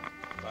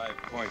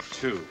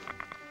 5.2.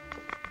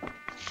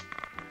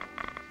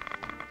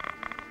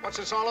 What's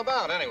this all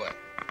about, anyway?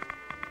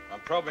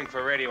 I'm probing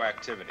for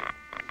radioactivity.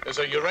 Is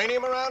there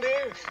uranium around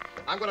here?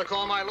 I'm going to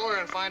call my lawyer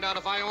and find out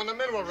if I own the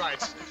mineral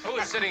rights. Who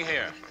is sitting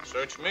here?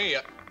 Search me.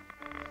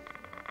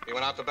 He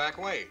went out the back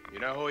way. You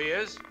know who he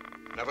is?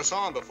 Never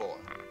saw him before.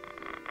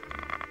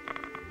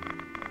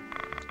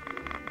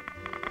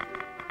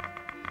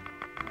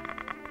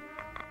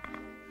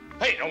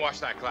 Hey, don't wash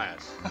that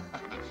glass.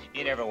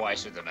 You never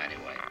wash with them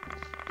anyway.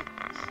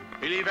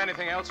 You leave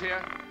anything else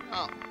here?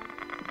 No.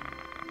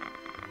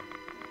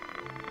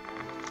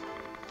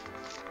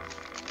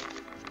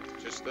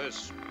 Just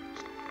this.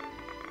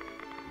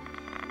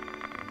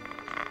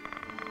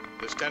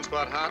 This 10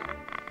 spot hot?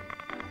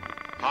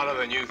 Hotter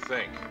than you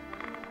think.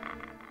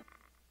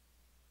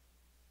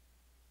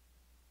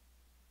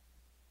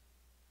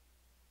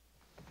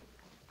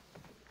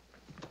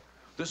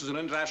 This is an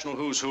international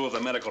who's who of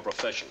the medical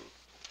profession.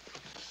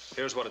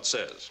 Here's what it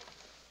says.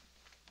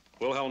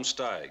 Wilhelm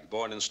Steig,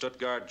 born in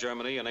Stuttgart,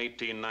 Germany in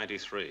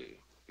 1893.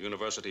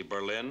 University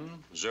Berlin,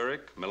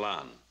 Zurich,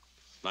 Milan.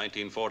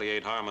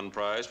 1948 Harman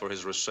Prize for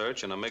his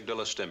research in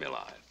amygdala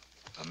stimuli.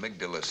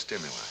 Amygdala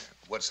stimuli.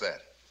 What's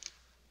that?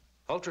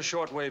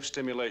 Ultra-shortwave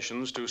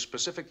stimulations to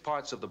specific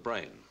parts of the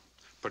brain,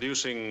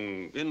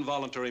 producing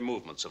involuntary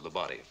movements of the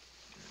body.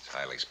 It's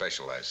highly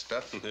specialized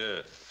stuff.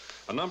 Yeah.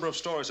 A number of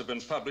stories have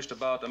been published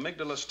about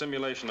amygdala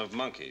stimulation of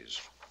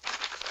monkeys.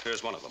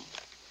 Here's one of them.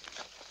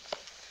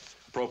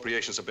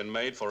 Appropriations have been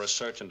made for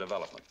research and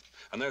development.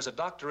 And there's a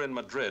doctor in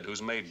Madrid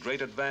who's made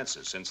great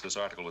advances since this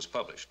article was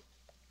published.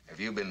 Have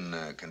you been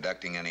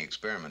conducting any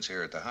experiments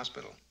here at the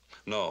hospital?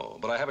 No,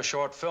 but I have a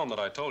short film that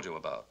I told you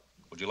about.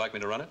 Would you like me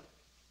to run it?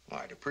 Well,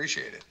 I'd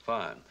appreciate it.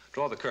 Fine.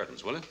 Draw the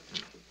curtains, will you?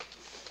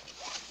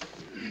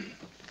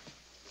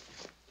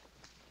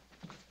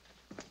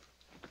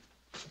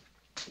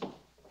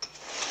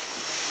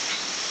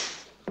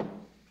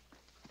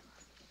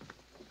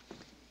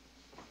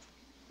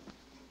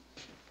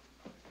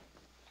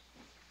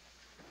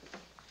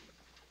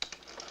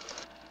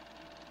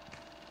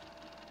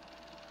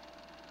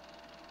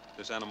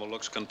 This animal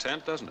looks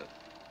content, doesn't it?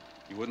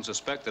 You wouldn't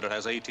suspect that it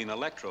has 18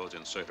 electrodes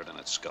inserted in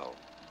its skull.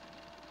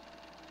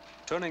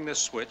 Turning this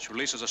switch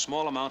releases a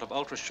small amount of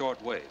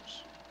ultra-short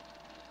waves.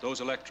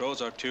 Those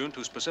electrodes are tuned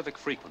to specific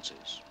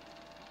frequencies.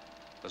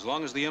 As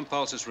long as the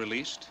impulse is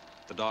released,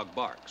 the dog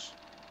barks.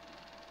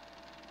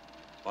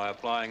 By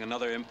applying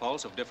another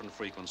impulse of different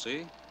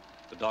frequency,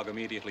 the dog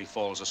immediately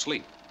falls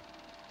asleep.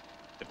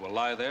 It will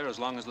lie there as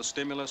long as the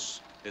stimulus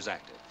is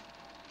active.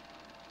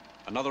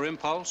 Another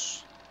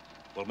impulse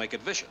will make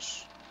it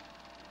vicious,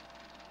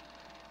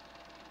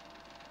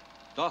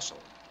 docile.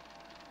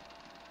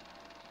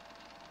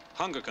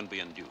 Hunger can be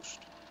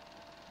induced,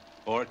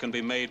 or it can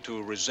be made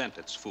to resent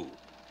its food.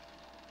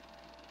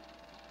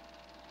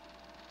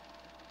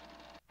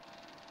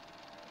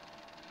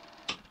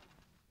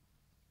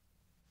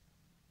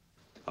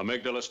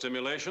 Amygdala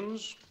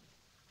stimulations,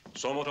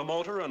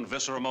 somotomotor and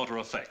visceromotor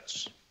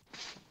effects.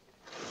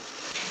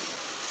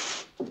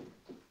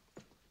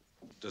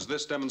 Does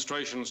this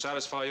demonstration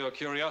satisfy your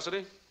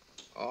curiosity?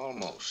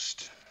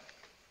 Almost.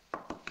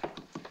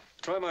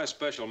 Try my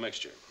special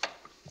mixture.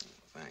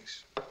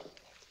 Thanks.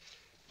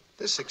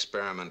 This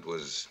experiment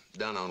was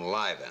done on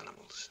live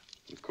animals.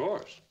 Of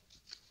course.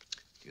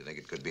 Do you think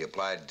it could be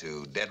applied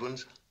to dead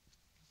ones?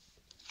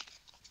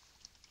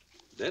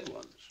 Dead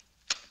ones?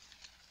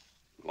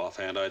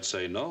 Offhand, I'd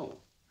say no.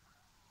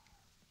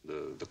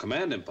 The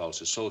command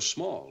impulse is so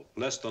small,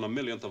 less than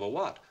 1/1,000,000th of a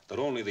watt, that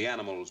only the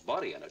animal's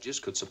body energies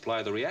could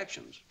supply the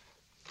reactions.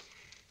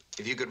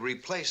 If you could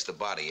replace the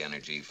body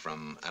energy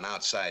from an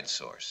outside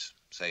source,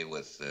 say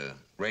with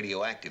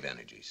radioactive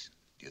energies,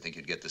 do you think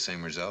you'd get the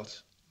same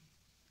results?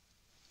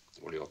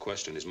 Well, your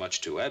question is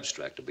much too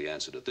abstract to be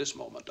answered at this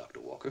moment,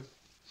 Dr. Walker.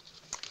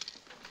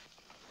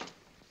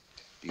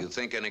 Do you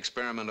think an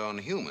experiment on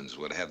humans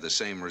would have the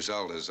same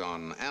result as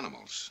on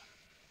animals?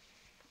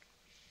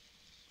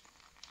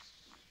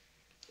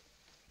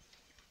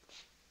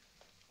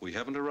 We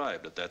haven't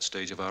arrived at that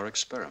stage of our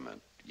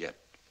experiment yet.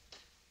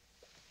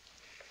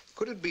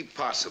 Could it be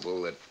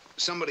possible that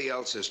somebody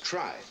else has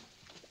tried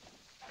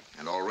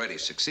and already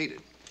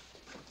succeeded?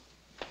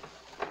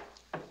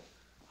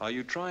 Are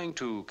you trying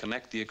to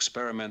connect the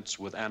experiments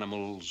with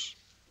animals,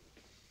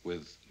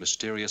 with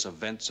mysterious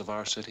events of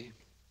our city?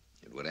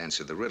 It would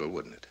answer the riddle,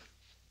 wouldn't it?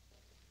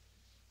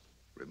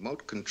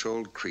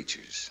 Remote-controlled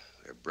creatures,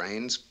 their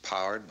brains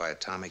powered by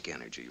atomic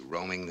energy,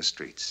 roaming the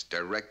streets,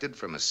 directed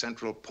from a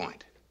central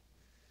point.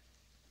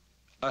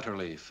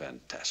 Utterly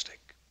fantastic.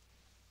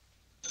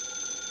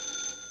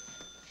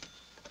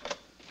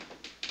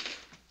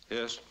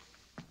 Yes?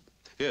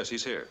 Yes,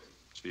 he's here.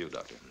 It's for you,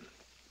 Doctor.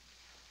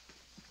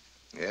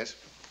 Yes?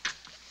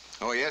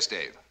 Oh, yes,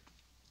 Dave.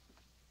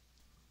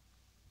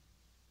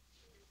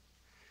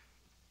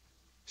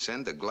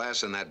 Send the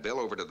glass in that bill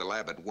over to the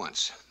lab at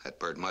once. That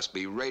bird must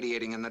be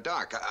radiating in the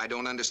dark. I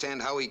don't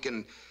understand how he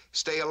can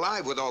stay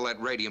alive with all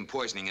that radium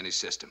poisoning in his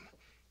system.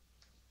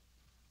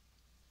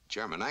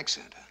 German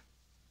accent, huh?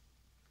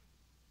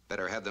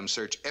 Better have them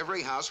search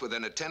every house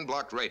within a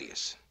 10-block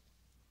radius.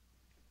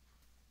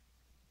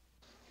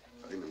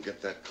 I didn't even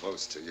get that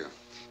close to you.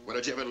 What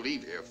did you ever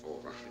leave here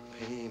for?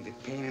 The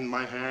pain in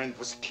my hand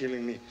was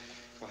killing me.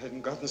 If I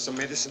hadn't gotten some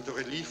medicine to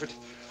relieve it,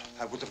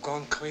 I would have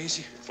gone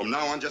crazy. From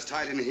now on, just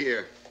hide in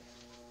here.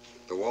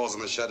 The walls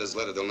and the shutters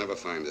let it, they'll never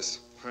find us.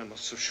 I'm not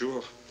so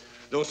sure.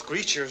 Those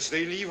creatures,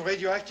 they leave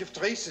radioactive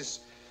traces.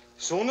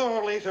 Sooner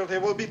or later, they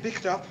will be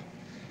picked up.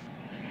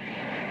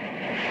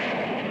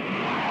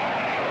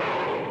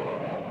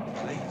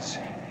 Planes.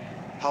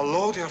 How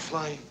low they're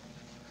flying.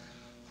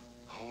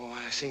 Oh,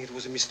 I think it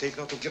was a mistake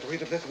not to get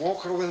rid of that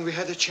walker when we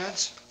had a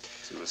chance.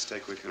 It's a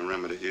mistake we can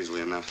remedy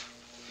easily enough.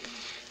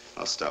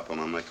 I'll stop them.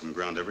 I'll make them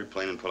ground every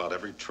plane and pull out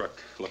every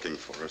truck looking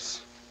for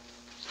us.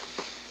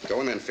 Go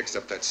in there and fix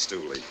up that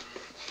stoolie.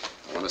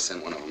 I want to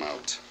send one of them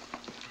out.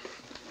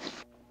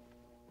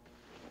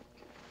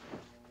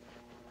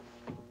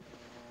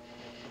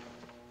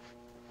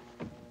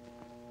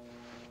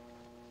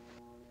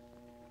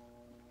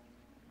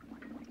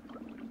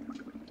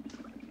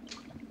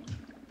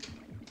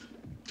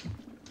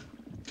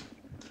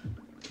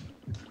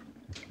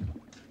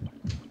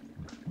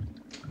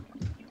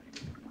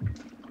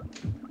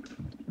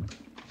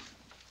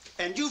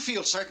 And you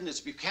feel certain it's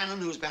Buchanan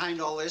who's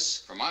behind all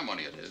this? For my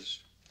money, it is.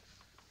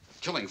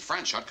 Killing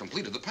Franchot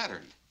completed the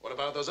pattern. What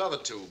about those other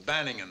two,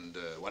 Banning and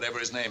whatever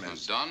his name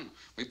is? Done.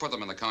 We put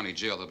them in the county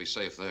jail. They'll be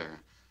safe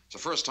there. It's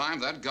the first time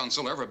that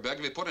gunsel ever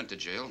begged to be put into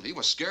jail. He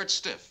was scared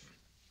stiff.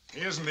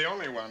 He isn't the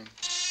only one.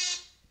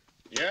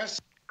 Yes?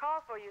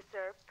 Call for you,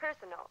 sir.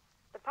 Personal.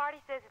 The party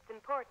says it's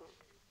important.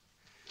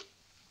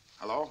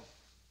 Hello?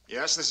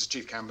 Yes, this is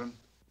Chief Camden.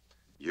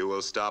 You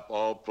will stop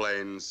all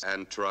planes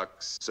and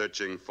trucks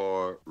searching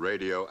for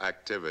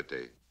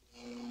radioactivity.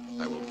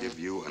 I will give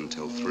you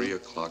until 3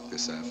 o'clock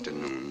this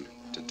afternoon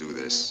to do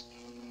this.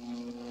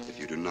 If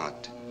you do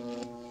not,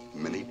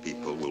 many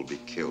people will be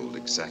killed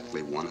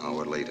exactly 1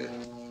 hour later.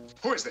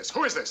 Who is this?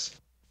 Who is this?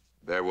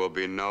 There will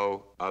be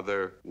no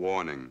other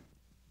warning.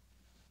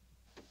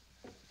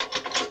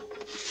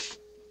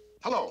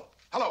 Hello?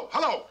 Hello?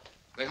 Hello?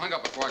 They hung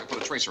up before I could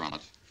put a tracer on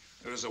it.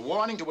 There is a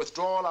warning to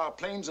withdraw all our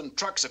planes and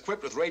trucks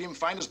equipped with radium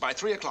finders by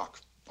 3 o'clock.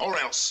 Or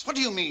else. What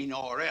do you mean,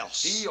 or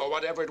else? He, or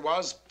whatever it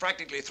was,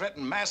 practically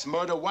threatened mass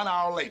murder 1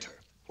 hour later.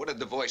 What did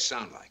the voice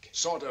sound like?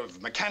 Sort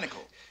of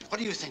mechanical. What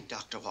do you think,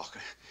 Dr.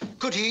 Walker?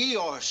 Could he,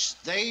 or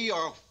they,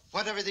 or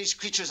whatever these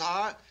creatures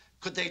are,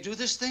 could they do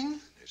this thing?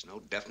 There's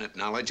no definite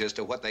knowledge as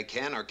to what they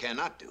can or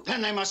cannot do.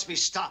 Then they must be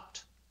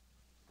stopped.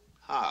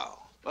 How?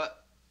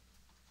 But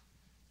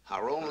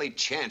our only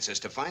chance is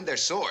to find their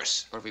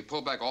source. But if we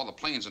pull back all the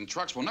planes and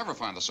trucks, we'll never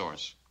find the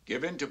source.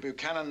 Give in to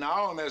Buchanan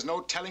now, and there's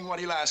no telling what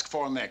he'll ask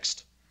for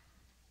next.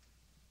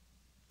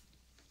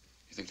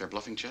 You think they're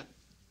bluffing, Chet?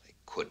 They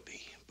could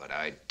be, but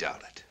I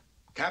doubt it.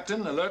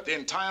 Captain, alert the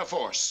entire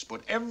force.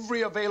 Put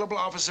every available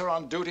officer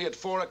on duty at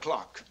 4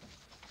 o'clock.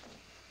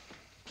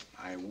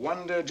 I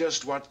wonder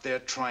just what they're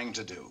trying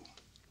to do.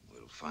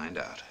 We'll find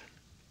out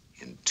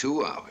in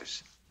 2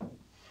 hours.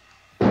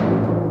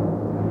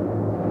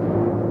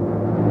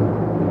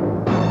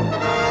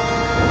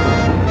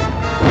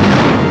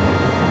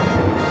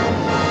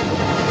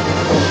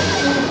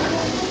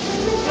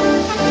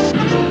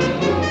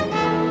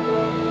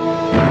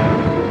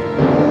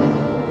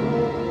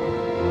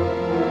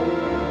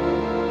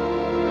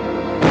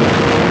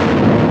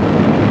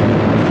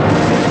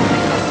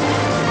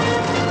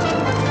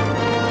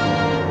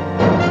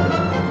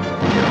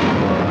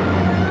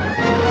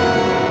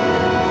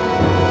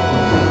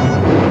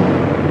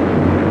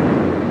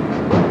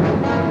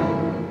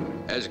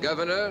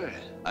 Governor,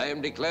 I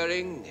am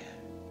declaring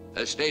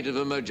a state of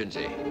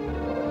emergency.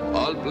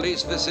 All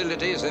police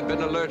facilities have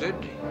been alerted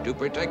to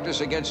protect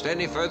us against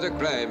any further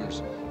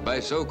crimes by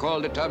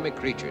so-called atomic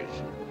creatures.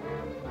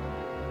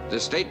 The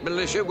state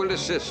militia will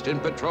assist in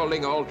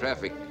patrolling all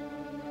traffic.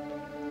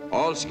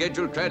 All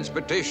scheduled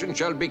transportation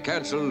shall be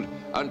canceled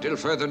until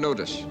further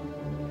notice.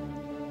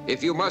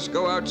 If you must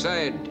go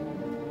outside,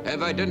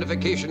 have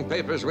identification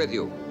papers with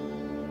you.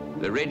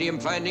 The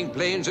radium-finding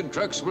planes and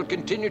trucks will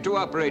continue to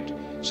operate,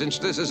 since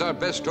this is our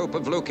best hope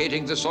of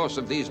locating the source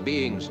of these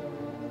beings.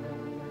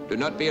 Do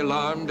not be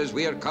alarmed, as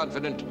we are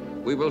confident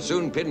we will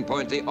soon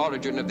pinpoint the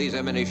origin of these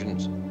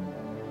emanations.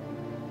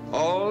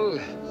 All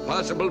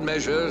possible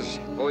measures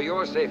for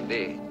your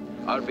safety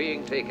are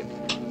being taken.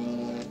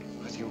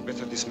 But you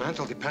better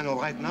dismantle the panel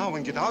right now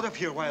and get out of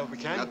here while we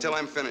can. Not till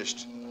I'm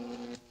finished.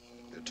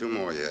 There are 2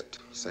 more yet.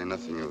 Say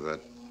nothing of that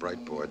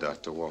bright boy,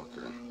 Dr.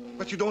 Walker.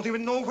 But you don't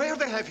even know where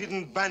they have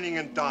hidden Banning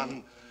and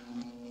Dunn.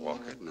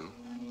 Walker, no.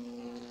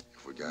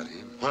 If we got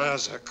him. Well,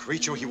 as a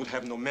creature, he would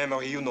have no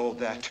memory, you know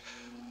that.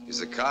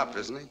 He's a cop,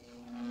 isn't he?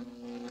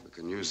 We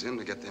can use him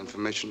to get the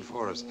information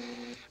for us.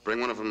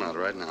 Bring one of them out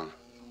right now.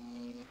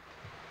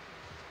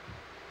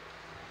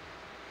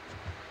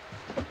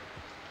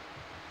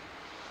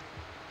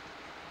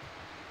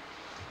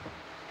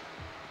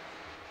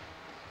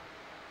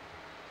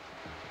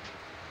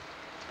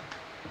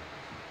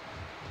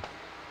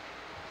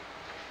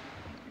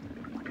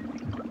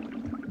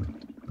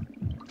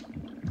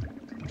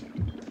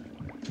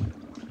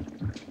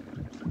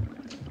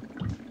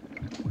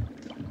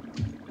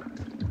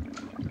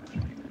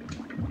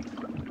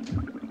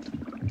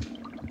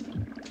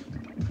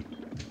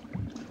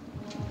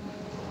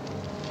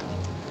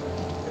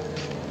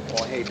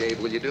 Hey,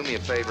 Dave, will you do me a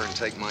favor and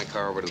take my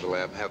car over to the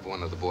lab? Have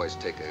one of the boys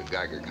take a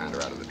Geiger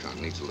counter out of the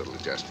trunk. Needs a little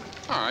adjustment.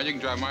 All right, you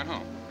can drive mine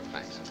home.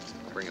 Thanks.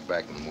 I'll bring it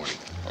back in the morning.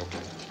 Okay.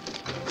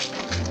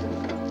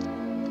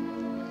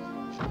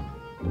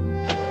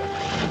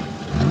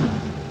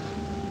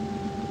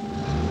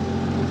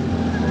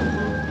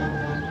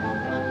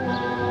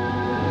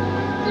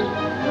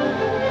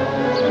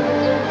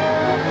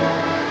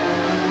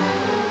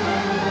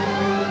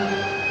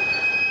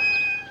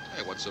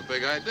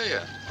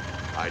 idea?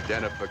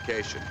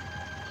 Identification.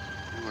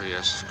 Oh,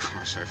 yes, of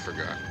course, I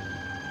forgot.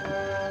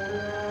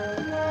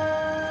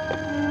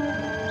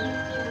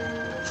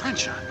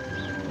 French on.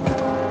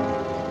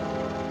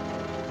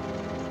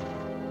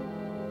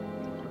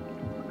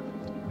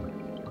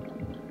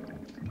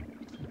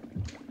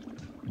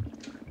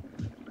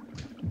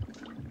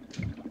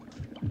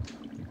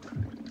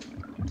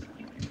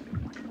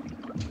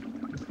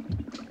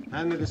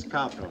 Hand me this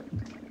carton.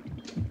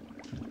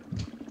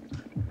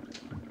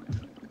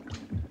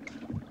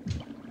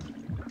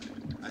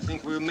 I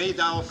think we made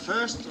our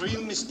first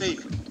real mistake.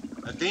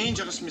 A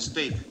dangerous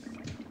mistake.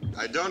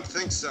 I don't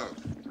think so.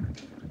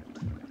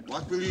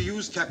 What will you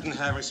use Captain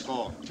Harris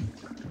for?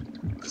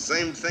 The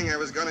same thing I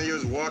was gonna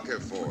use Walker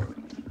for.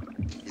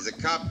 He's a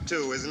cop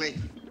too, isn't he?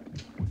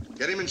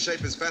 Get him in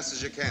shape as fast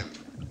as you can.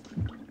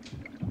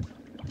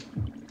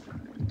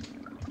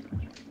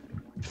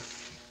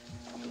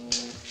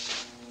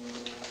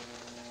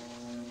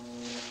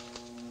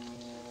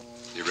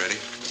 You ready?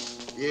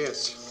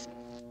 Yes.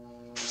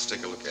 Let's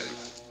take a look at him.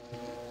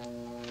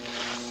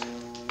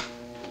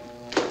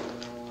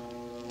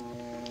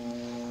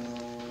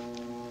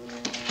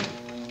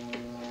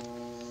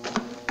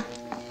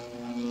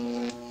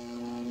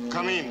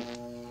 Come in.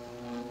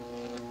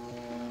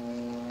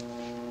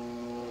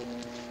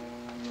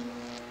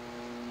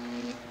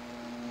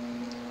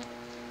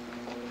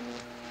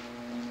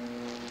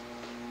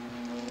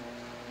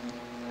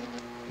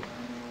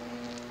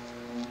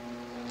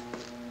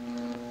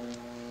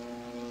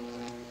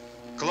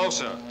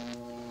 Closer.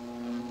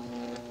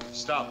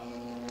 Stop.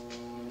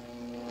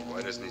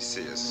 Why doesn't he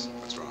see us?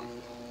 What's wrong?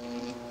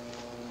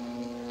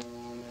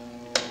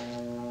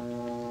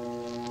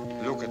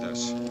 Look at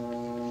us.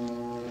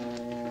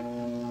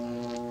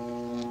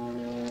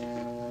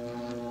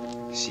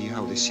 See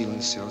how the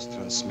sealant cells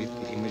transmit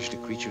the image the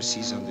creature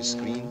sees on the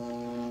screen?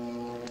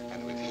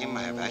 And with him,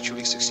 I have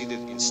actually succeeded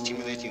in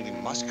stimulating the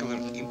muscular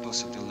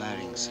impulse of the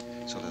larynx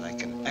so that I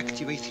can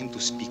activate him to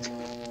speak.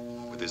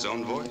 With his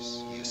own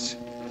voice? Yes.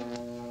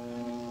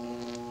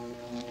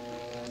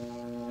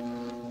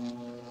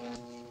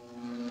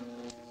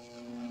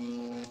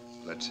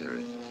 Let's hear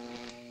it.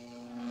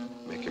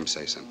 Make him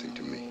say something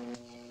to me.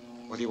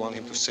 What do you want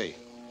him to say?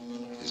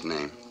 His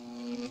name.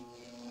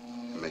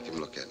 And make him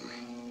look at me.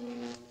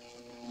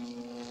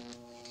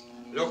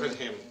 Look at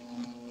him.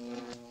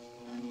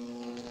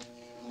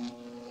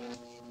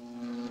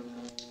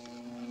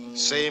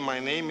 Say, my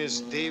name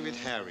is David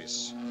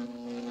Harris.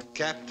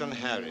 Captain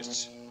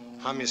Harris,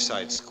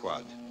 Homicide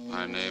Squad.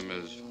 My name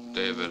is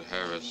David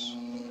Harris,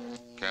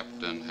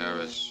 Captain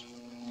Harris,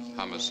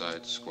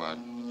 Homicide Squad.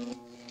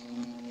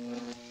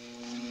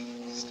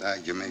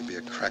 Stag, you may be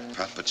a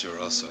crackpot, but you're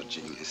also a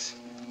genius.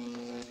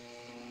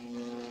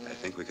 I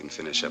think we can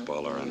finish up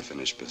all our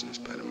unfinished business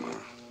by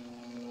tomorrow.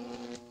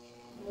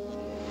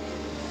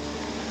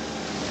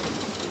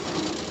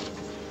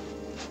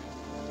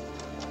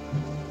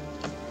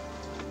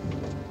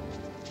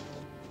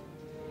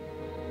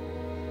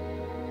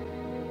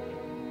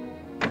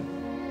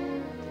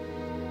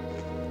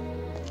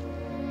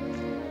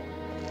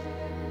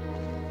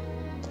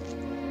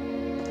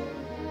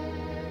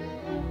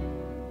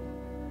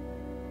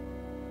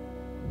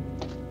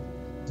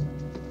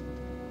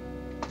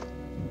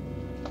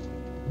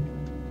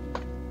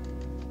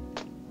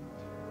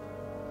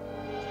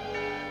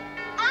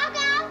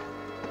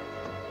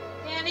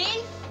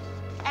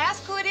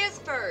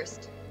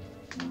 First.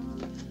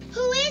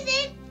 Who is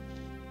it?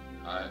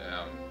 I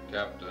am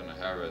Captain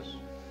Harris,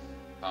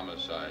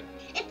 Homicide.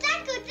 It's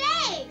Uncle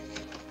Dave.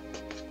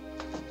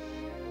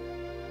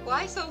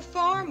 Why so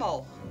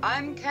formal?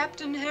 I'm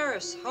Captain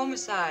Harris,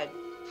 Homicide.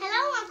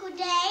 Hello, Uncle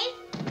Dave.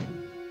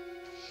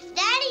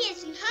 Daddy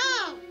isn't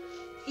home.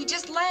 He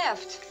just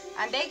left.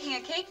 I'm baking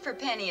a cake for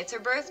Penny. It's her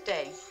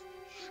birthday.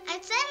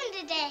 I'm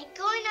 7 today,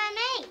 going on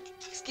 8.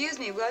 Excuse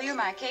me, will you?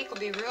 My cake will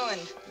be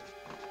ruined.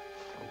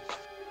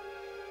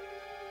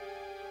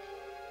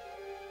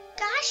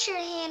 Gosh, your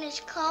hand is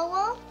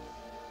cold.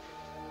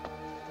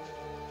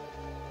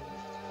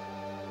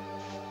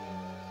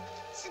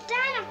 Sit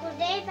down, Uncle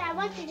Dave. I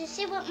want you to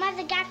see what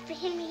Mother got for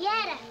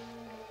Henrietta.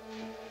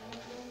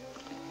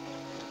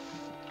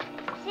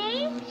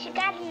 See? She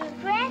got him a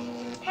dress,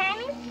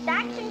 panties,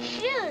 socks, and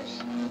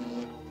shoes.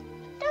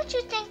 Don't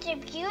you think they're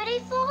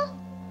beautiful?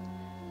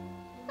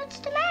 What's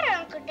the matter,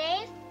 Uncle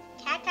Dave?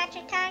 Cat got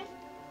your tongue?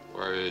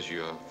 Where is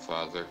your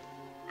father?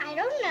 I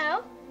don't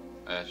know.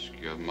 Ask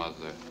your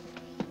mother.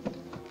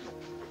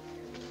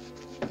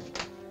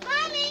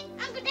 Mommy,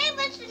 Uncle Dave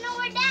wants to know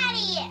where Daddy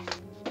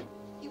is.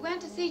 You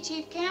went to see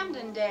Chief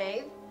Camden,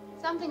 Dave.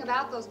 Something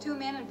about those 2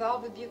 men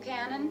involved with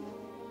Buchanan.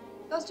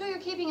 Those 2 you're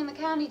keeping in the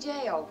county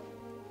jail.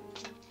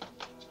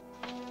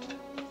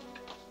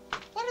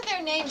 What are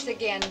their names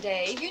again,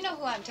 Dave? You know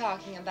who I'm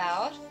talking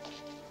about.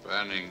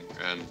 Banning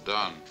and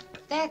Dunn.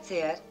 That's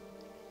it.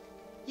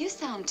 You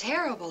sound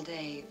terrible,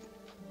 Dave.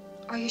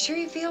 Are you sure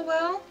you feel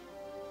well?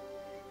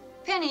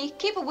 Penny,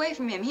 keep away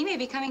from him. He may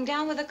be coming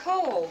down with a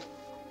cold.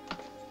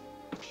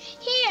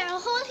 Here,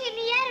 hold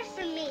Henrietta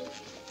for me.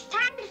 It's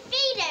time to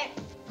feed her.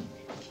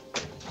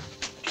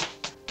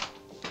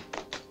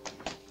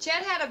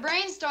 Chet had a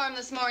brainstorm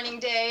this morning,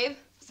 Dave.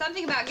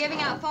 Something about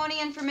giving out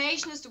phony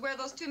information as to where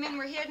those two men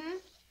were hidden.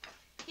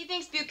 He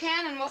thinks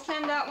Buchanan will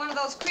send out one of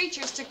those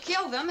creatures to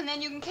kill them, and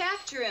then you can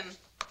capture him.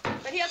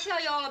 But he'll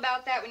tell you all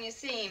about that when you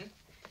see him.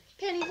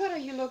 Penny, what are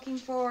you looking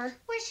for?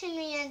 Where's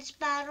Henry Ann's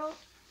bottle?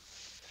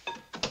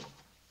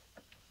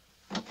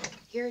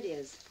 Here it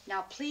is.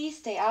 Now, please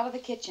stay out of the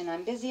kitchen.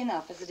 I'm busy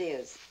enough as it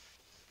is.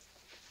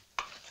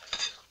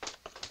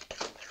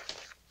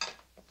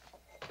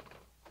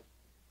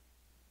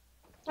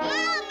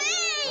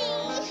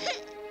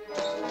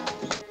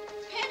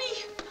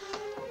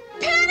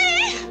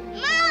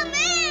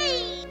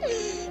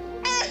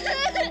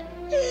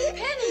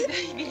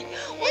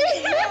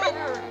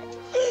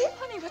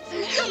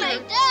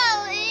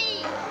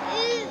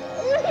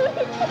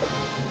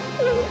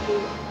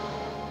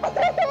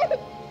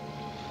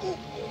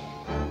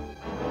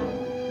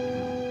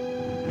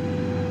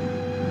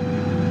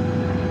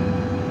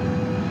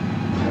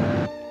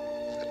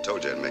 I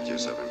told you I'd make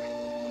use of him.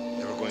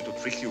 They were going to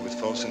trick you with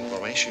false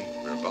information.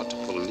 We're about to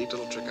pull a neat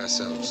little trick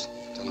ourselves.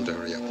 Tell him to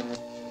hurry up.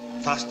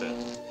 Faster.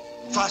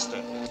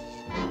 Faster.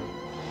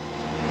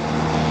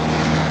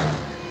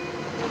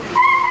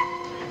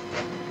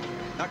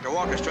 Dr.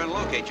 Walker's trying to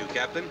locate you,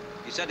 Captain.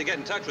 He said to get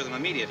in touch with him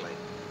immediately.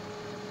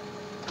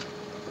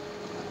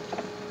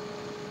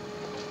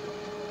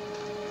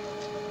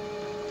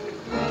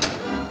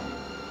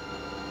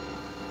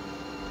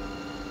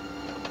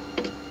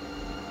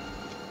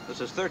 This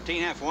is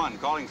 13F1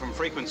 calling from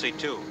frequency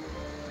 2.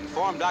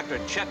 Inform Dr.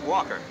 Chet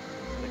Walker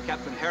that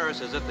Captain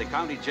Harris is at the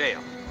county jail.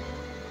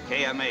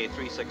 KMA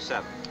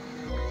 367.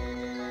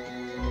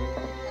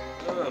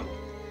 Oh,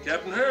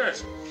 Captain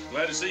Harris.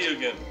 Glad to see you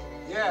again.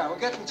 Yeah, we're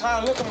getting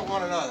tired of looking at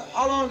one another.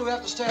 How long do we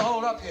have to stay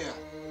holed up here?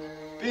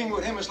 Being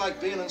with him is like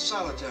being in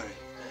solitary.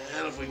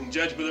 And if we can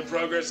judge by the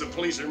progress the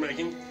police are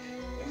making,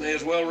 we may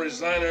as well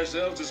resign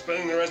ourselves to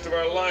spending the rest of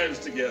our lives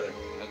together.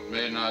 That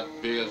may not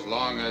be as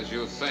long as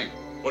you think.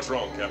 What's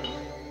wrong, Captain?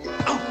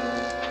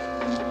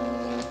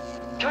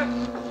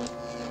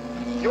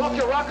 You up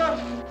your rocker?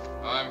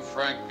 I'm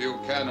Frank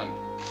Buchanan.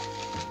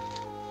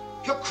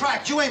 You're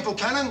cracked. You ain't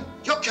Buchanan.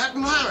 You're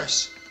Captain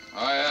Harris.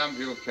 I am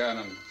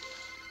Buchanan.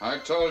 I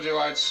told you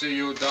I'd see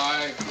you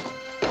die.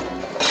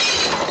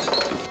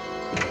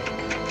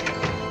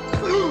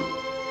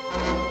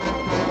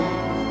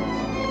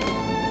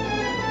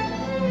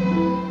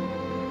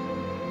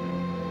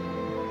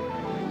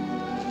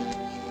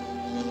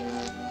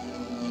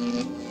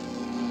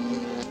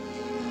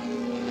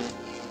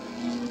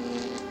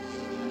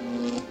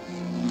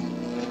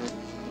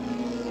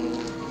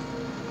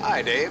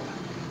 Hi, Dave.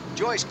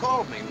 Joyce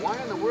called me. Why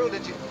in the world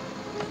did you...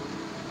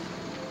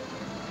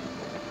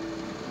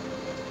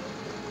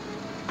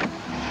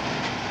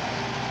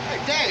 Hey,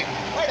 Dave,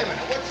 wait a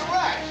minute. What's the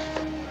rush?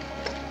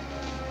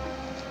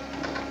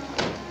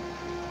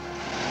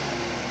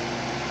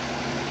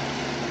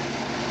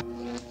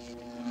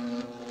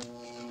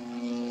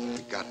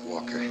 We got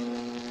Walker.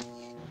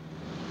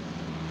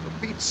 For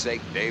Pete's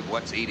sake, Dave,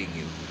 what's eating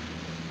you?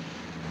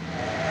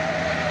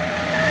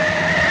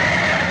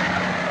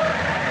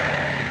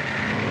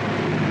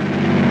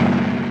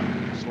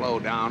 Slow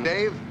down,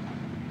 Dave.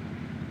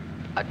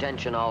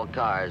 Attention all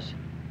cars.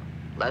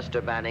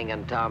 Lester Banning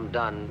and Tom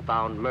Dunn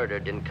found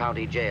murdered in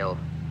county jail.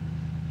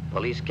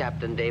 Police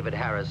Captain David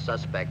Harris,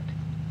 suspect.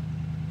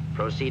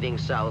 Proceeding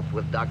south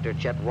with Dr.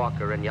 Chet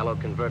Walker in yellow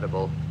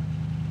convertible.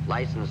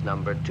 License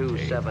number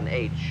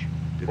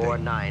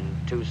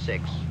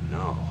 27H4926.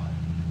 No.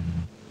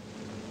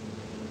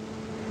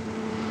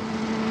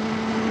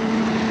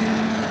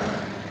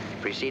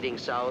 Proceeding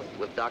south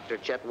with Dr.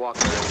 Chet Walker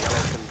in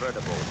yellow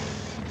convertible.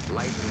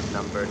 License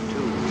number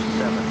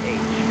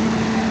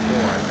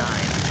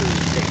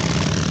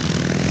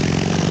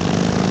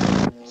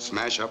 27H4926.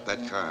 Smash up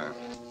that car.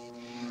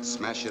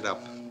 Smash it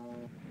up.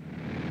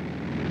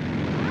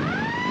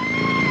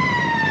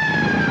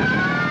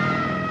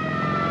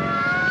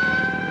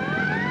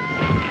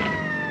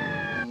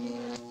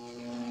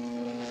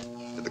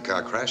 Did the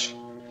car crash?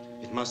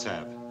 It must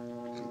have.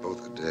 And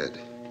both are dead.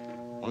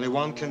 Only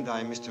one can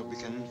die, Mr.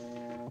 Buchanan.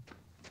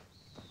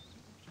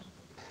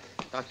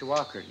 Dr.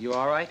 Walker, you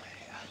all right?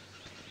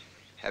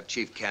 Have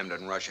Chief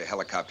Camden rush a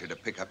helicopter to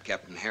pick up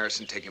Captain Harris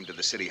and take him to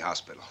the city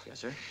hospital. Yes,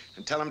 sir.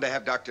 And tell him to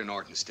have Dr.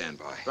 Norton stand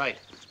by. Right.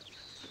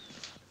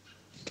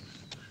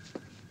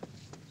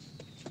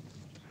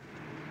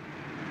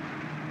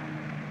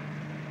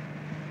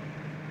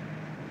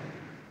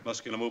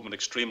 Muscular movement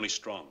extremely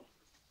strong.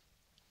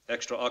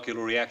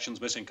 Extraocular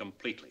reactions missing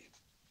completely.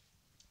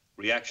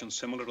 Reactions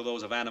similar to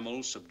those of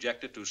animals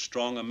subjected to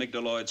strong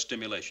amygdaloid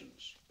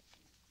stimulations.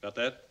 Got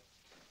that?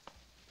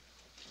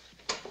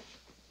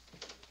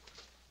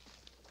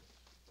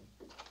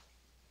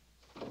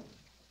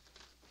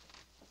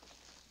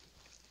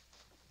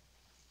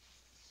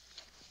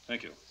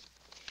 Thank you.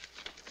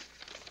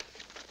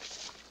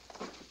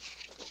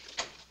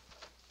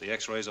 The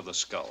X-rays of the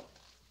skull.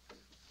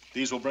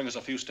 These will bring us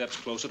a few steps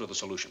closer to the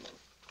solution.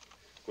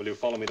 Will you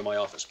follow me to my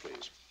office,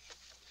 please?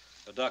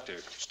 Doctor,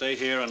 stay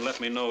here and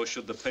let me know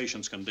should the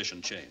patient's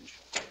condition change.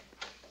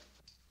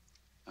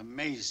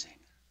 Amazing.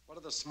 What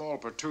are the small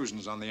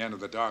protrusions on the end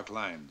of the dark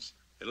lines?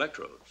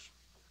 Electrodes.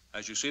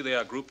 As you see, they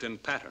are grouped in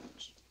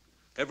patterns.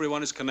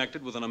 Everyone is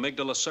connected with an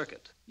amygdala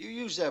circuit. You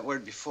used that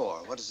word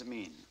before. What does it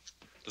mean?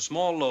 The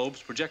small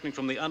lobes projecting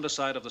from the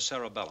underside of the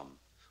cerebellum.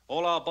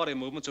 All our body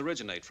movements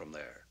originate from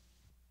there.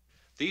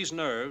 These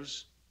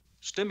nerves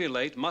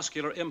stimulate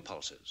muscular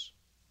impulses.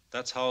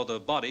 That's how the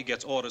body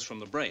gets orders from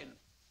the brain.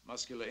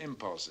 Muscular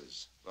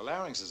impulses. The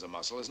larynx is a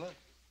muscle, isn't it?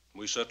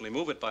 We certainly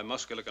move it by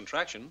muscular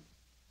contraction.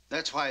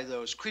 That's why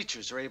those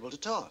creatures are able to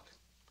talk.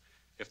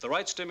 If the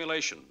right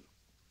stimulation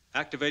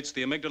activates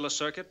the amygdala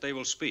circuit, they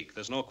will speak.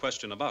 There's no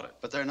question about it.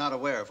 But they're not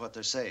aware of what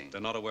they're saying.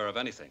 They're not aware of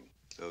anything.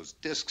 Those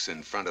discs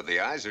in front of the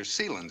eyes are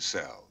sealant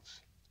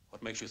cells.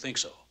 What makes you think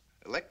so?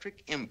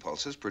 Electric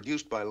impulses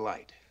produced by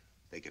light.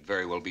 They could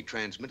very well be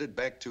transmitted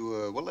back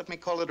to, well, let me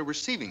call it a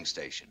receiving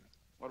station.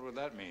 What would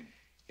that mean?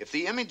 If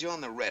the image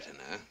on the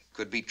retina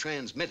could be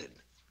transmitted,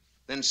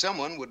 then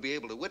someone would be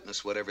able to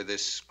witness whatever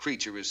this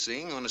creature is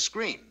seeing on a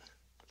screen.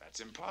 But that's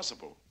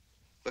impossible.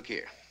 Look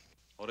here.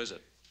 What is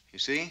it? You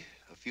see,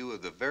 a few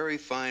of the very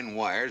fine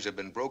wires have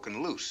been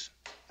broken loose.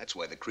 That's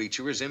why the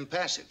creature is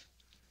impassive.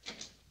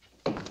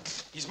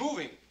 He's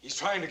moving. He's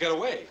trying to get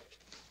away.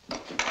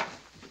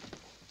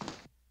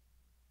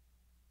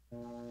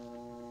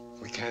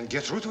 We can't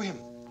get through to him.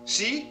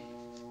 See?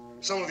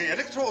 Some of the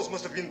electrodes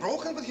must have been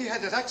broken, but he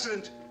had that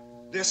accident.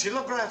 The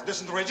oscillograph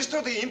doesn't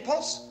register the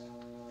impulse.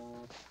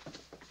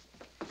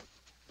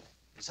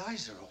 His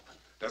eyes are open.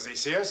 Does he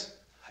see us?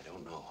 I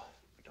don't know.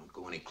 But don't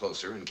go any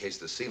closer in case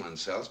the sealant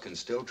cells can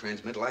still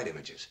transmit light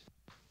images.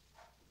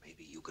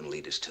 Maybe you can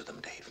lead us to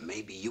them, Dave.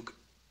 Maybe you can...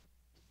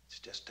 It's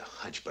just a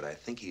hunch, but I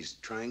think he's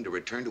trying to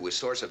return to his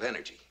source of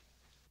energy.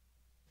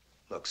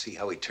 Look, see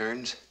how he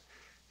turns?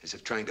 As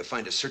if trying to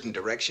find a certain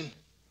direction.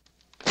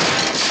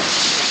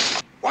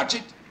 Watch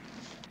it!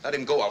 Let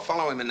him go. I'll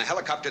follow him in the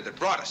helicopter that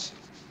brought us.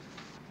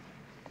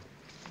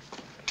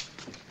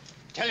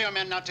 Tell your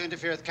men not to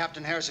interfere with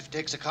Captain Harris if he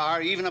takes a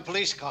car, even a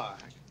police car.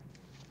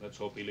 Let's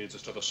hope he leads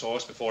us to the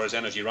source before his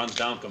energy runs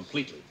down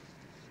completely.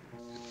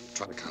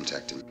 Try to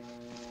contact him.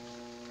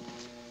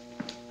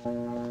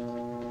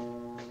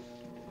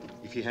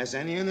 If he has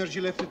any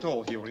energy left at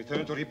all, he'll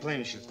return to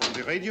replenish it.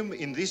 The radium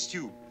in this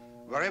tube.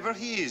 Wherever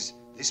he is,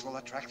 this will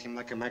attract him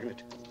like a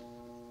magnet.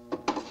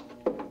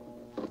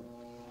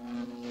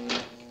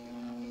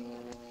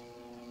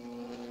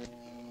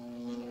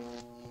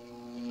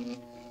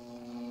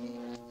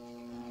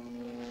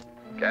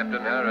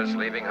 Captain Harris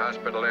leaving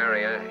hospital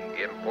area.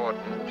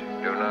 Important.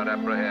 Do not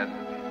apprehend.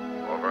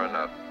 Over and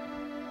out.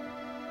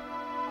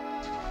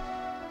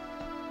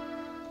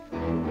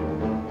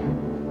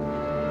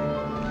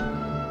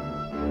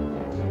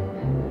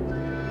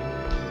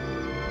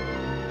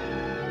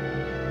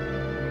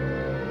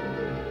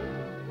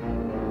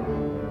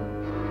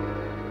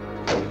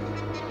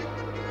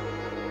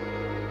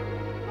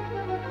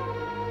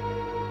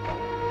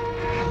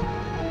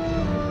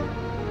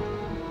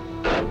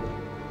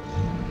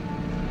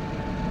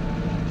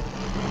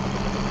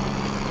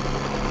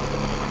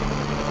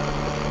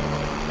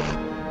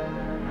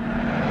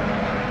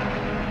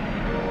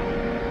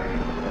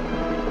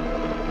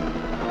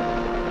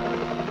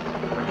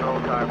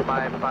 Car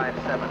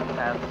 557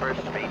 past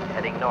 1st Street,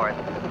 heading north.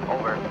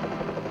 Over.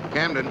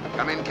 Camden,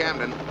 come in,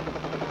 Camden.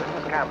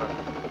 This is Camden.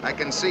 I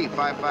can see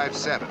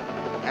 557.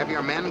 Have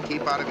your men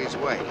keep out of his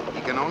way.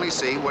 He can only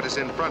see what is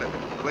in front of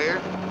him.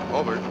 Clear?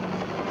 Over.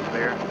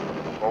 Clear.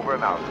 Over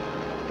and out.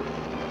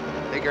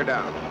 Take her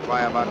down.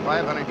 Fly about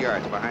 500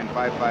 yards behind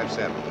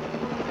 557.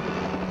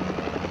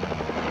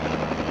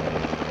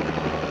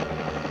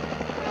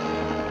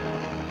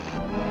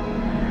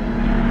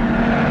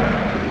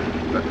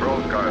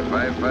 Patrol car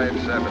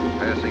 557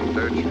 passing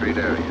 3rd Street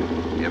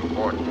area.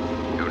 Important.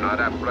 Do not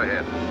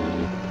apprehend.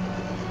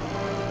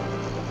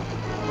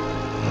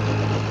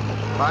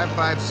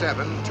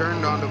 557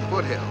 turned onto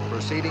Foothill,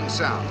 proceeding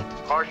south.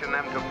 Caution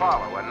them to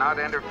follow and not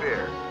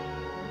interfere.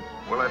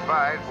 We'll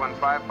advise when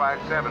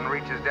 557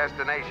 reaches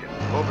destination.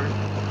 Over.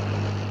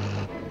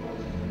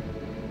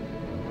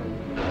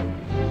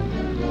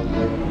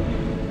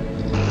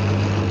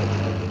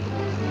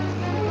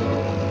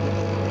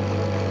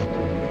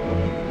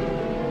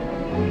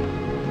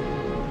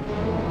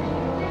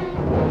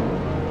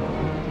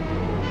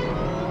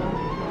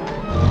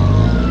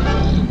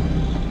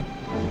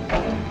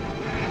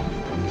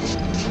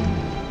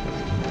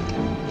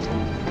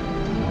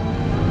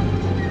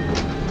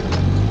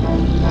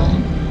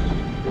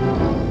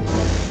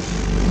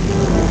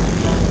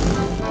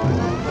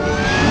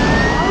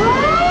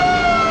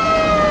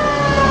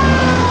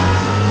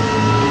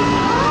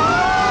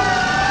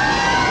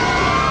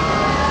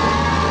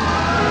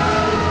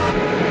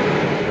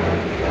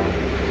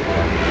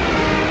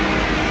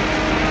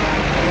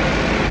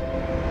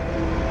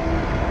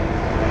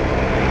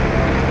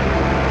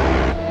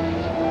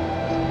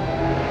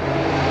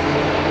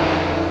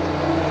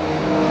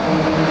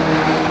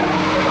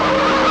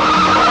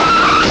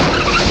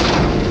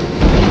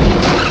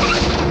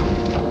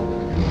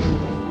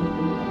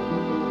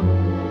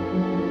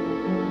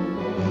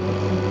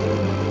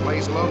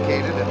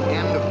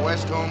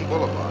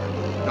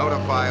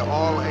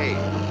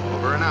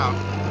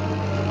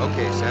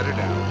 Okay, set her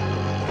down.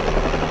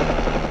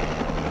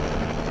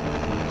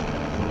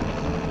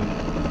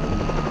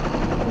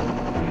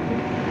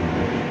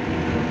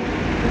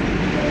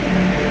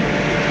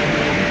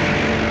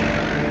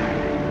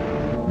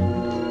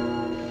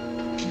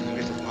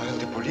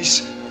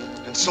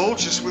 And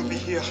soldiers will be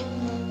here.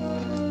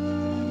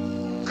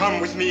 Come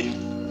with me.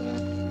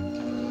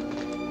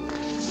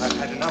 I've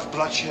had enough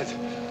bloodshed.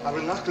 I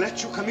will not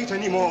let you commit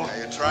any more.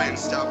 You try and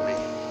stop me.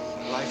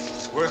 Life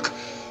is work,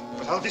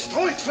 but I'll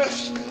destroy it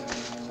first.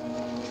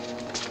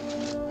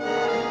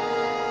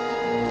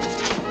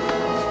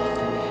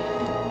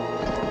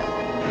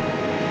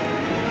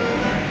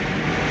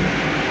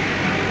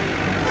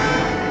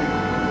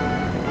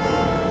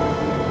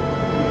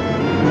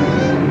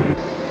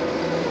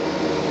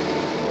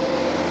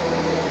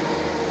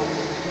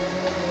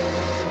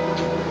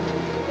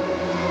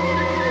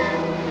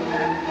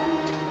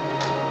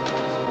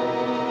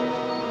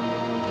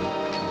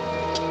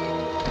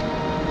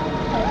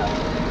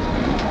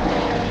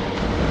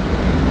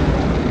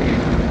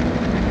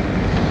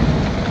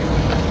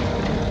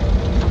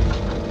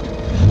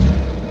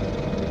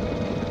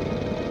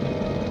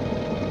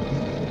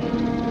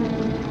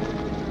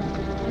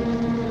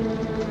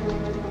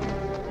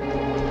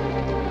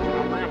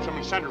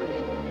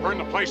 Burn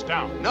the place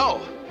down.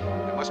 No.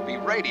 There must be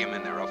radium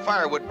in there. A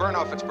fire would burn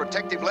off its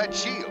protective lead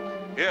shield.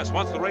 Yes,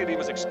 once the radium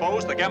is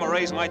exposed, the gamma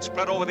rays might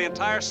spread over the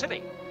entire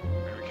city.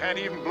 We can't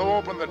even blow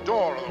open the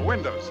door or the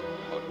windows.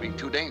 Well, it'd be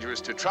too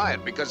dangerous to try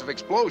it because of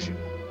explosion.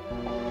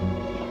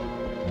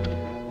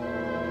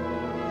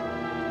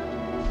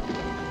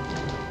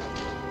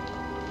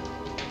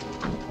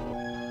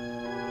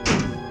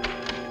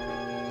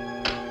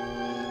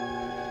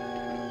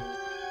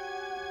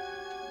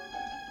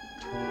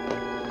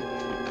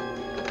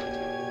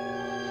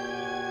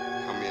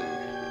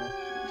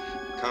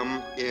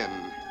 Come in.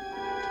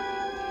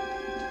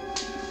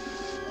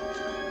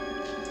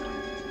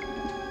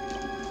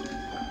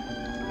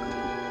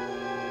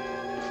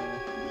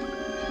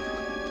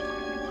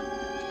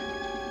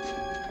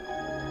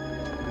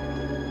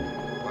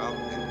 Well,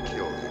 then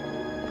kill them.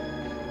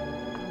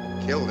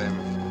 Kill them.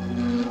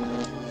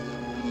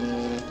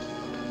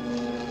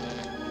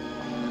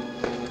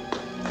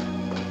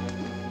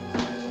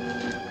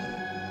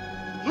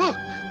 Look!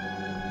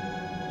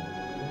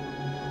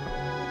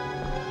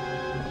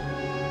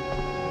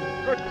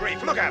 Good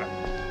grief, look at them.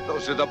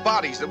 Those are the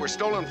bodies that were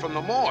stolen from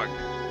the morgue.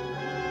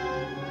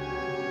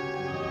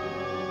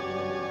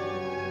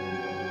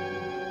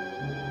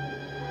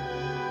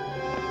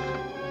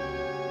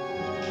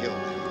 Kill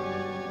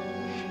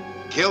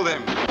them. Kill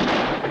them.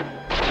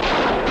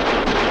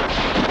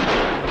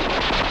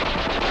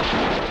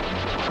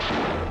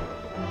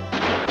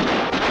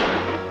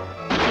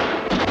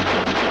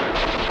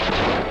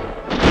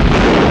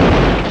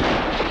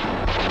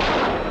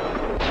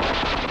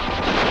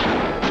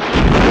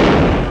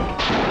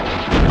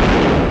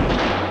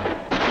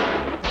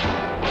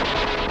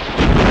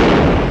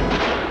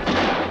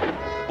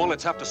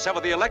 Bullets have to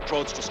sever the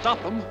electrodes to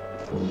stop them.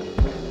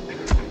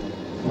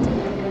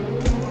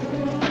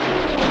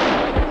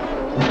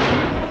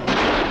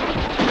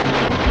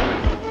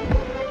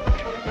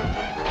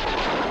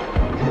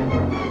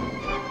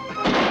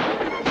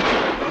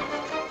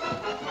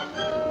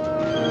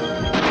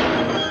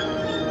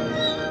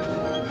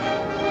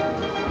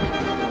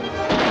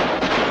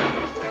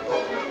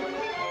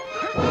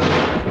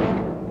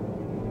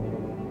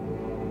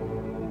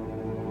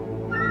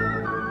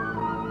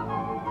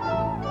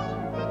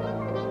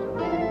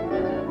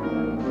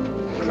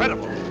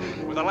 Incredible.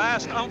 With the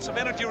last ounce of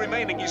energy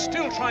remaining, he's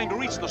still trying to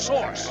reach the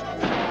source.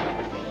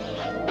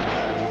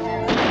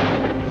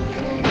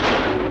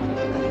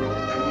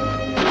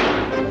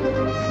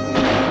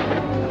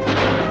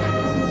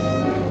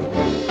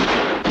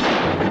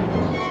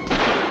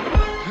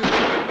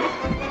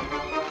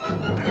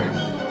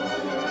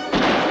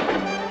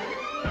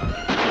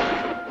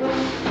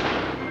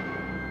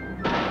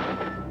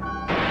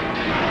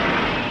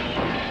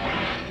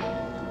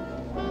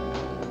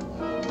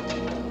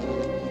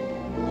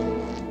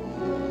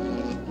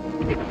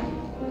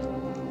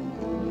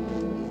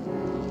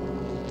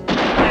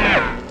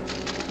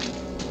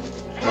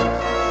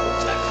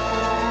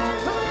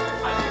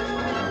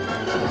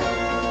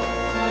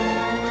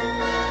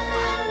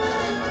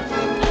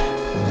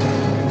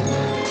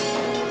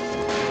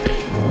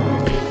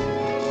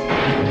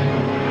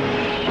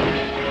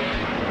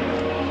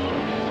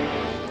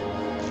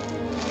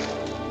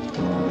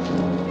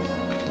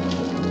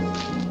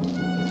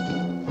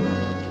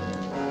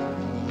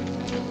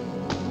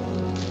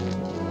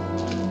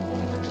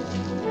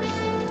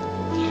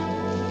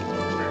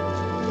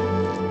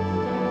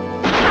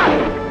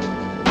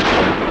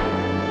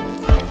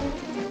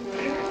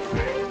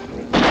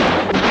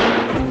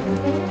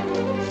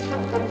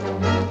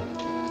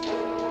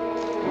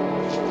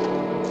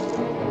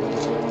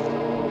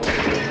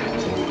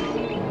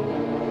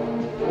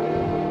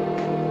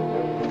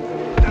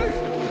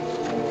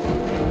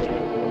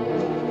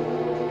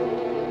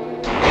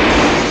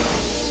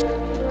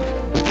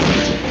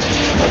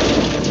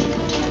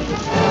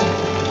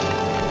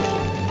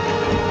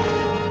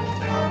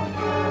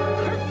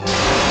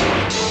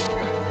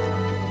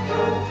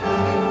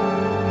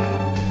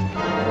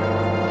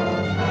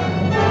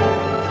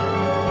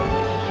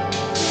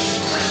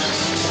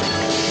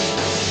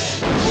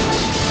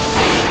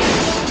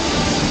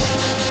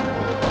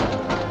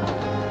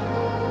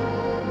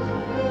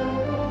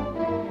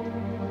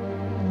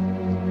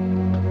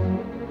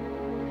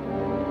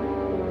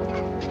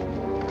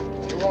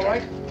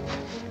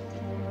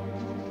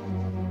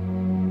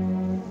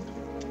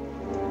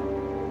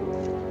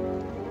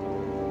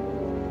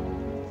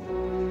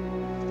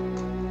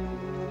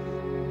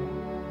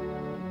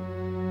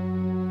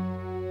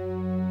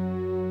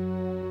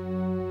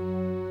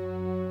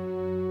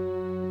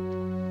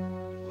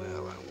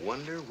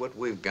 what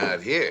we've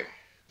got here.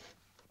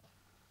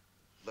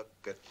 Look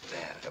at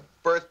that. A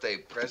birthday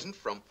present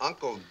from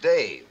Uncle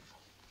Dave.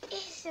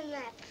 Isn't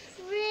that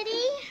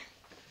pretty?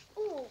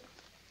 Ooh,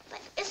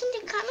 but isn't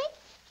he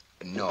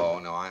coming?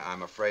 No,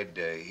 I'm afraid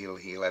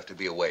he'll have to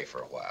be away for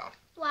a while.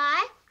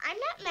 Why? I'm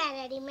not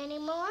mad at him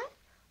anymore.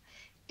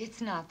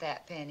 It's not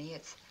that, Penny.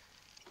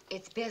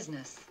 It's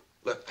business.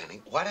 Look,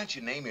 Penny, why don't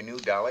you name your new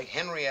dolly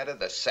Henrietta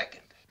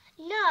II?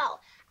 No,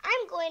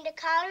 I'm going to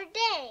call her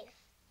Dave.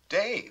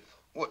 Dave?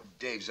 What,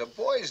 Dave's a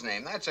boy's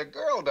name. That's a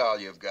girl doll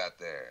you've got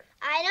there.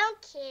 I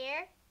don't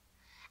care.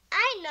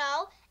 I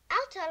know.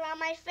 I'll tell all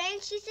my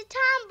friends she's a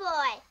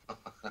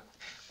tomboy.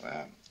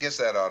 Well, guess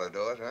that ought to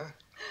do it, huh?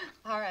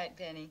 All right,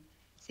 Penny.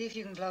 See if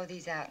you can blow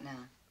these out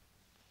now.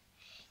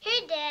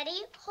 Here,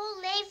 Daddy,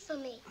 hold Dave for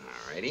me.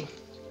 All righty.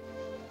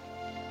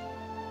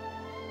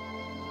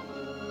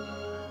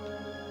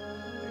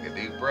 Take a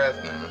deep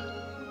breath now.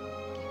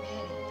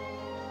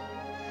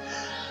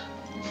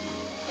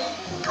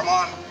 Come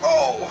on.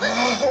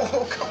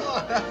 Oh, come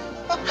on.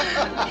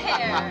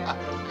 There.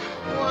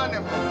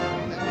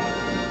 Wonderful.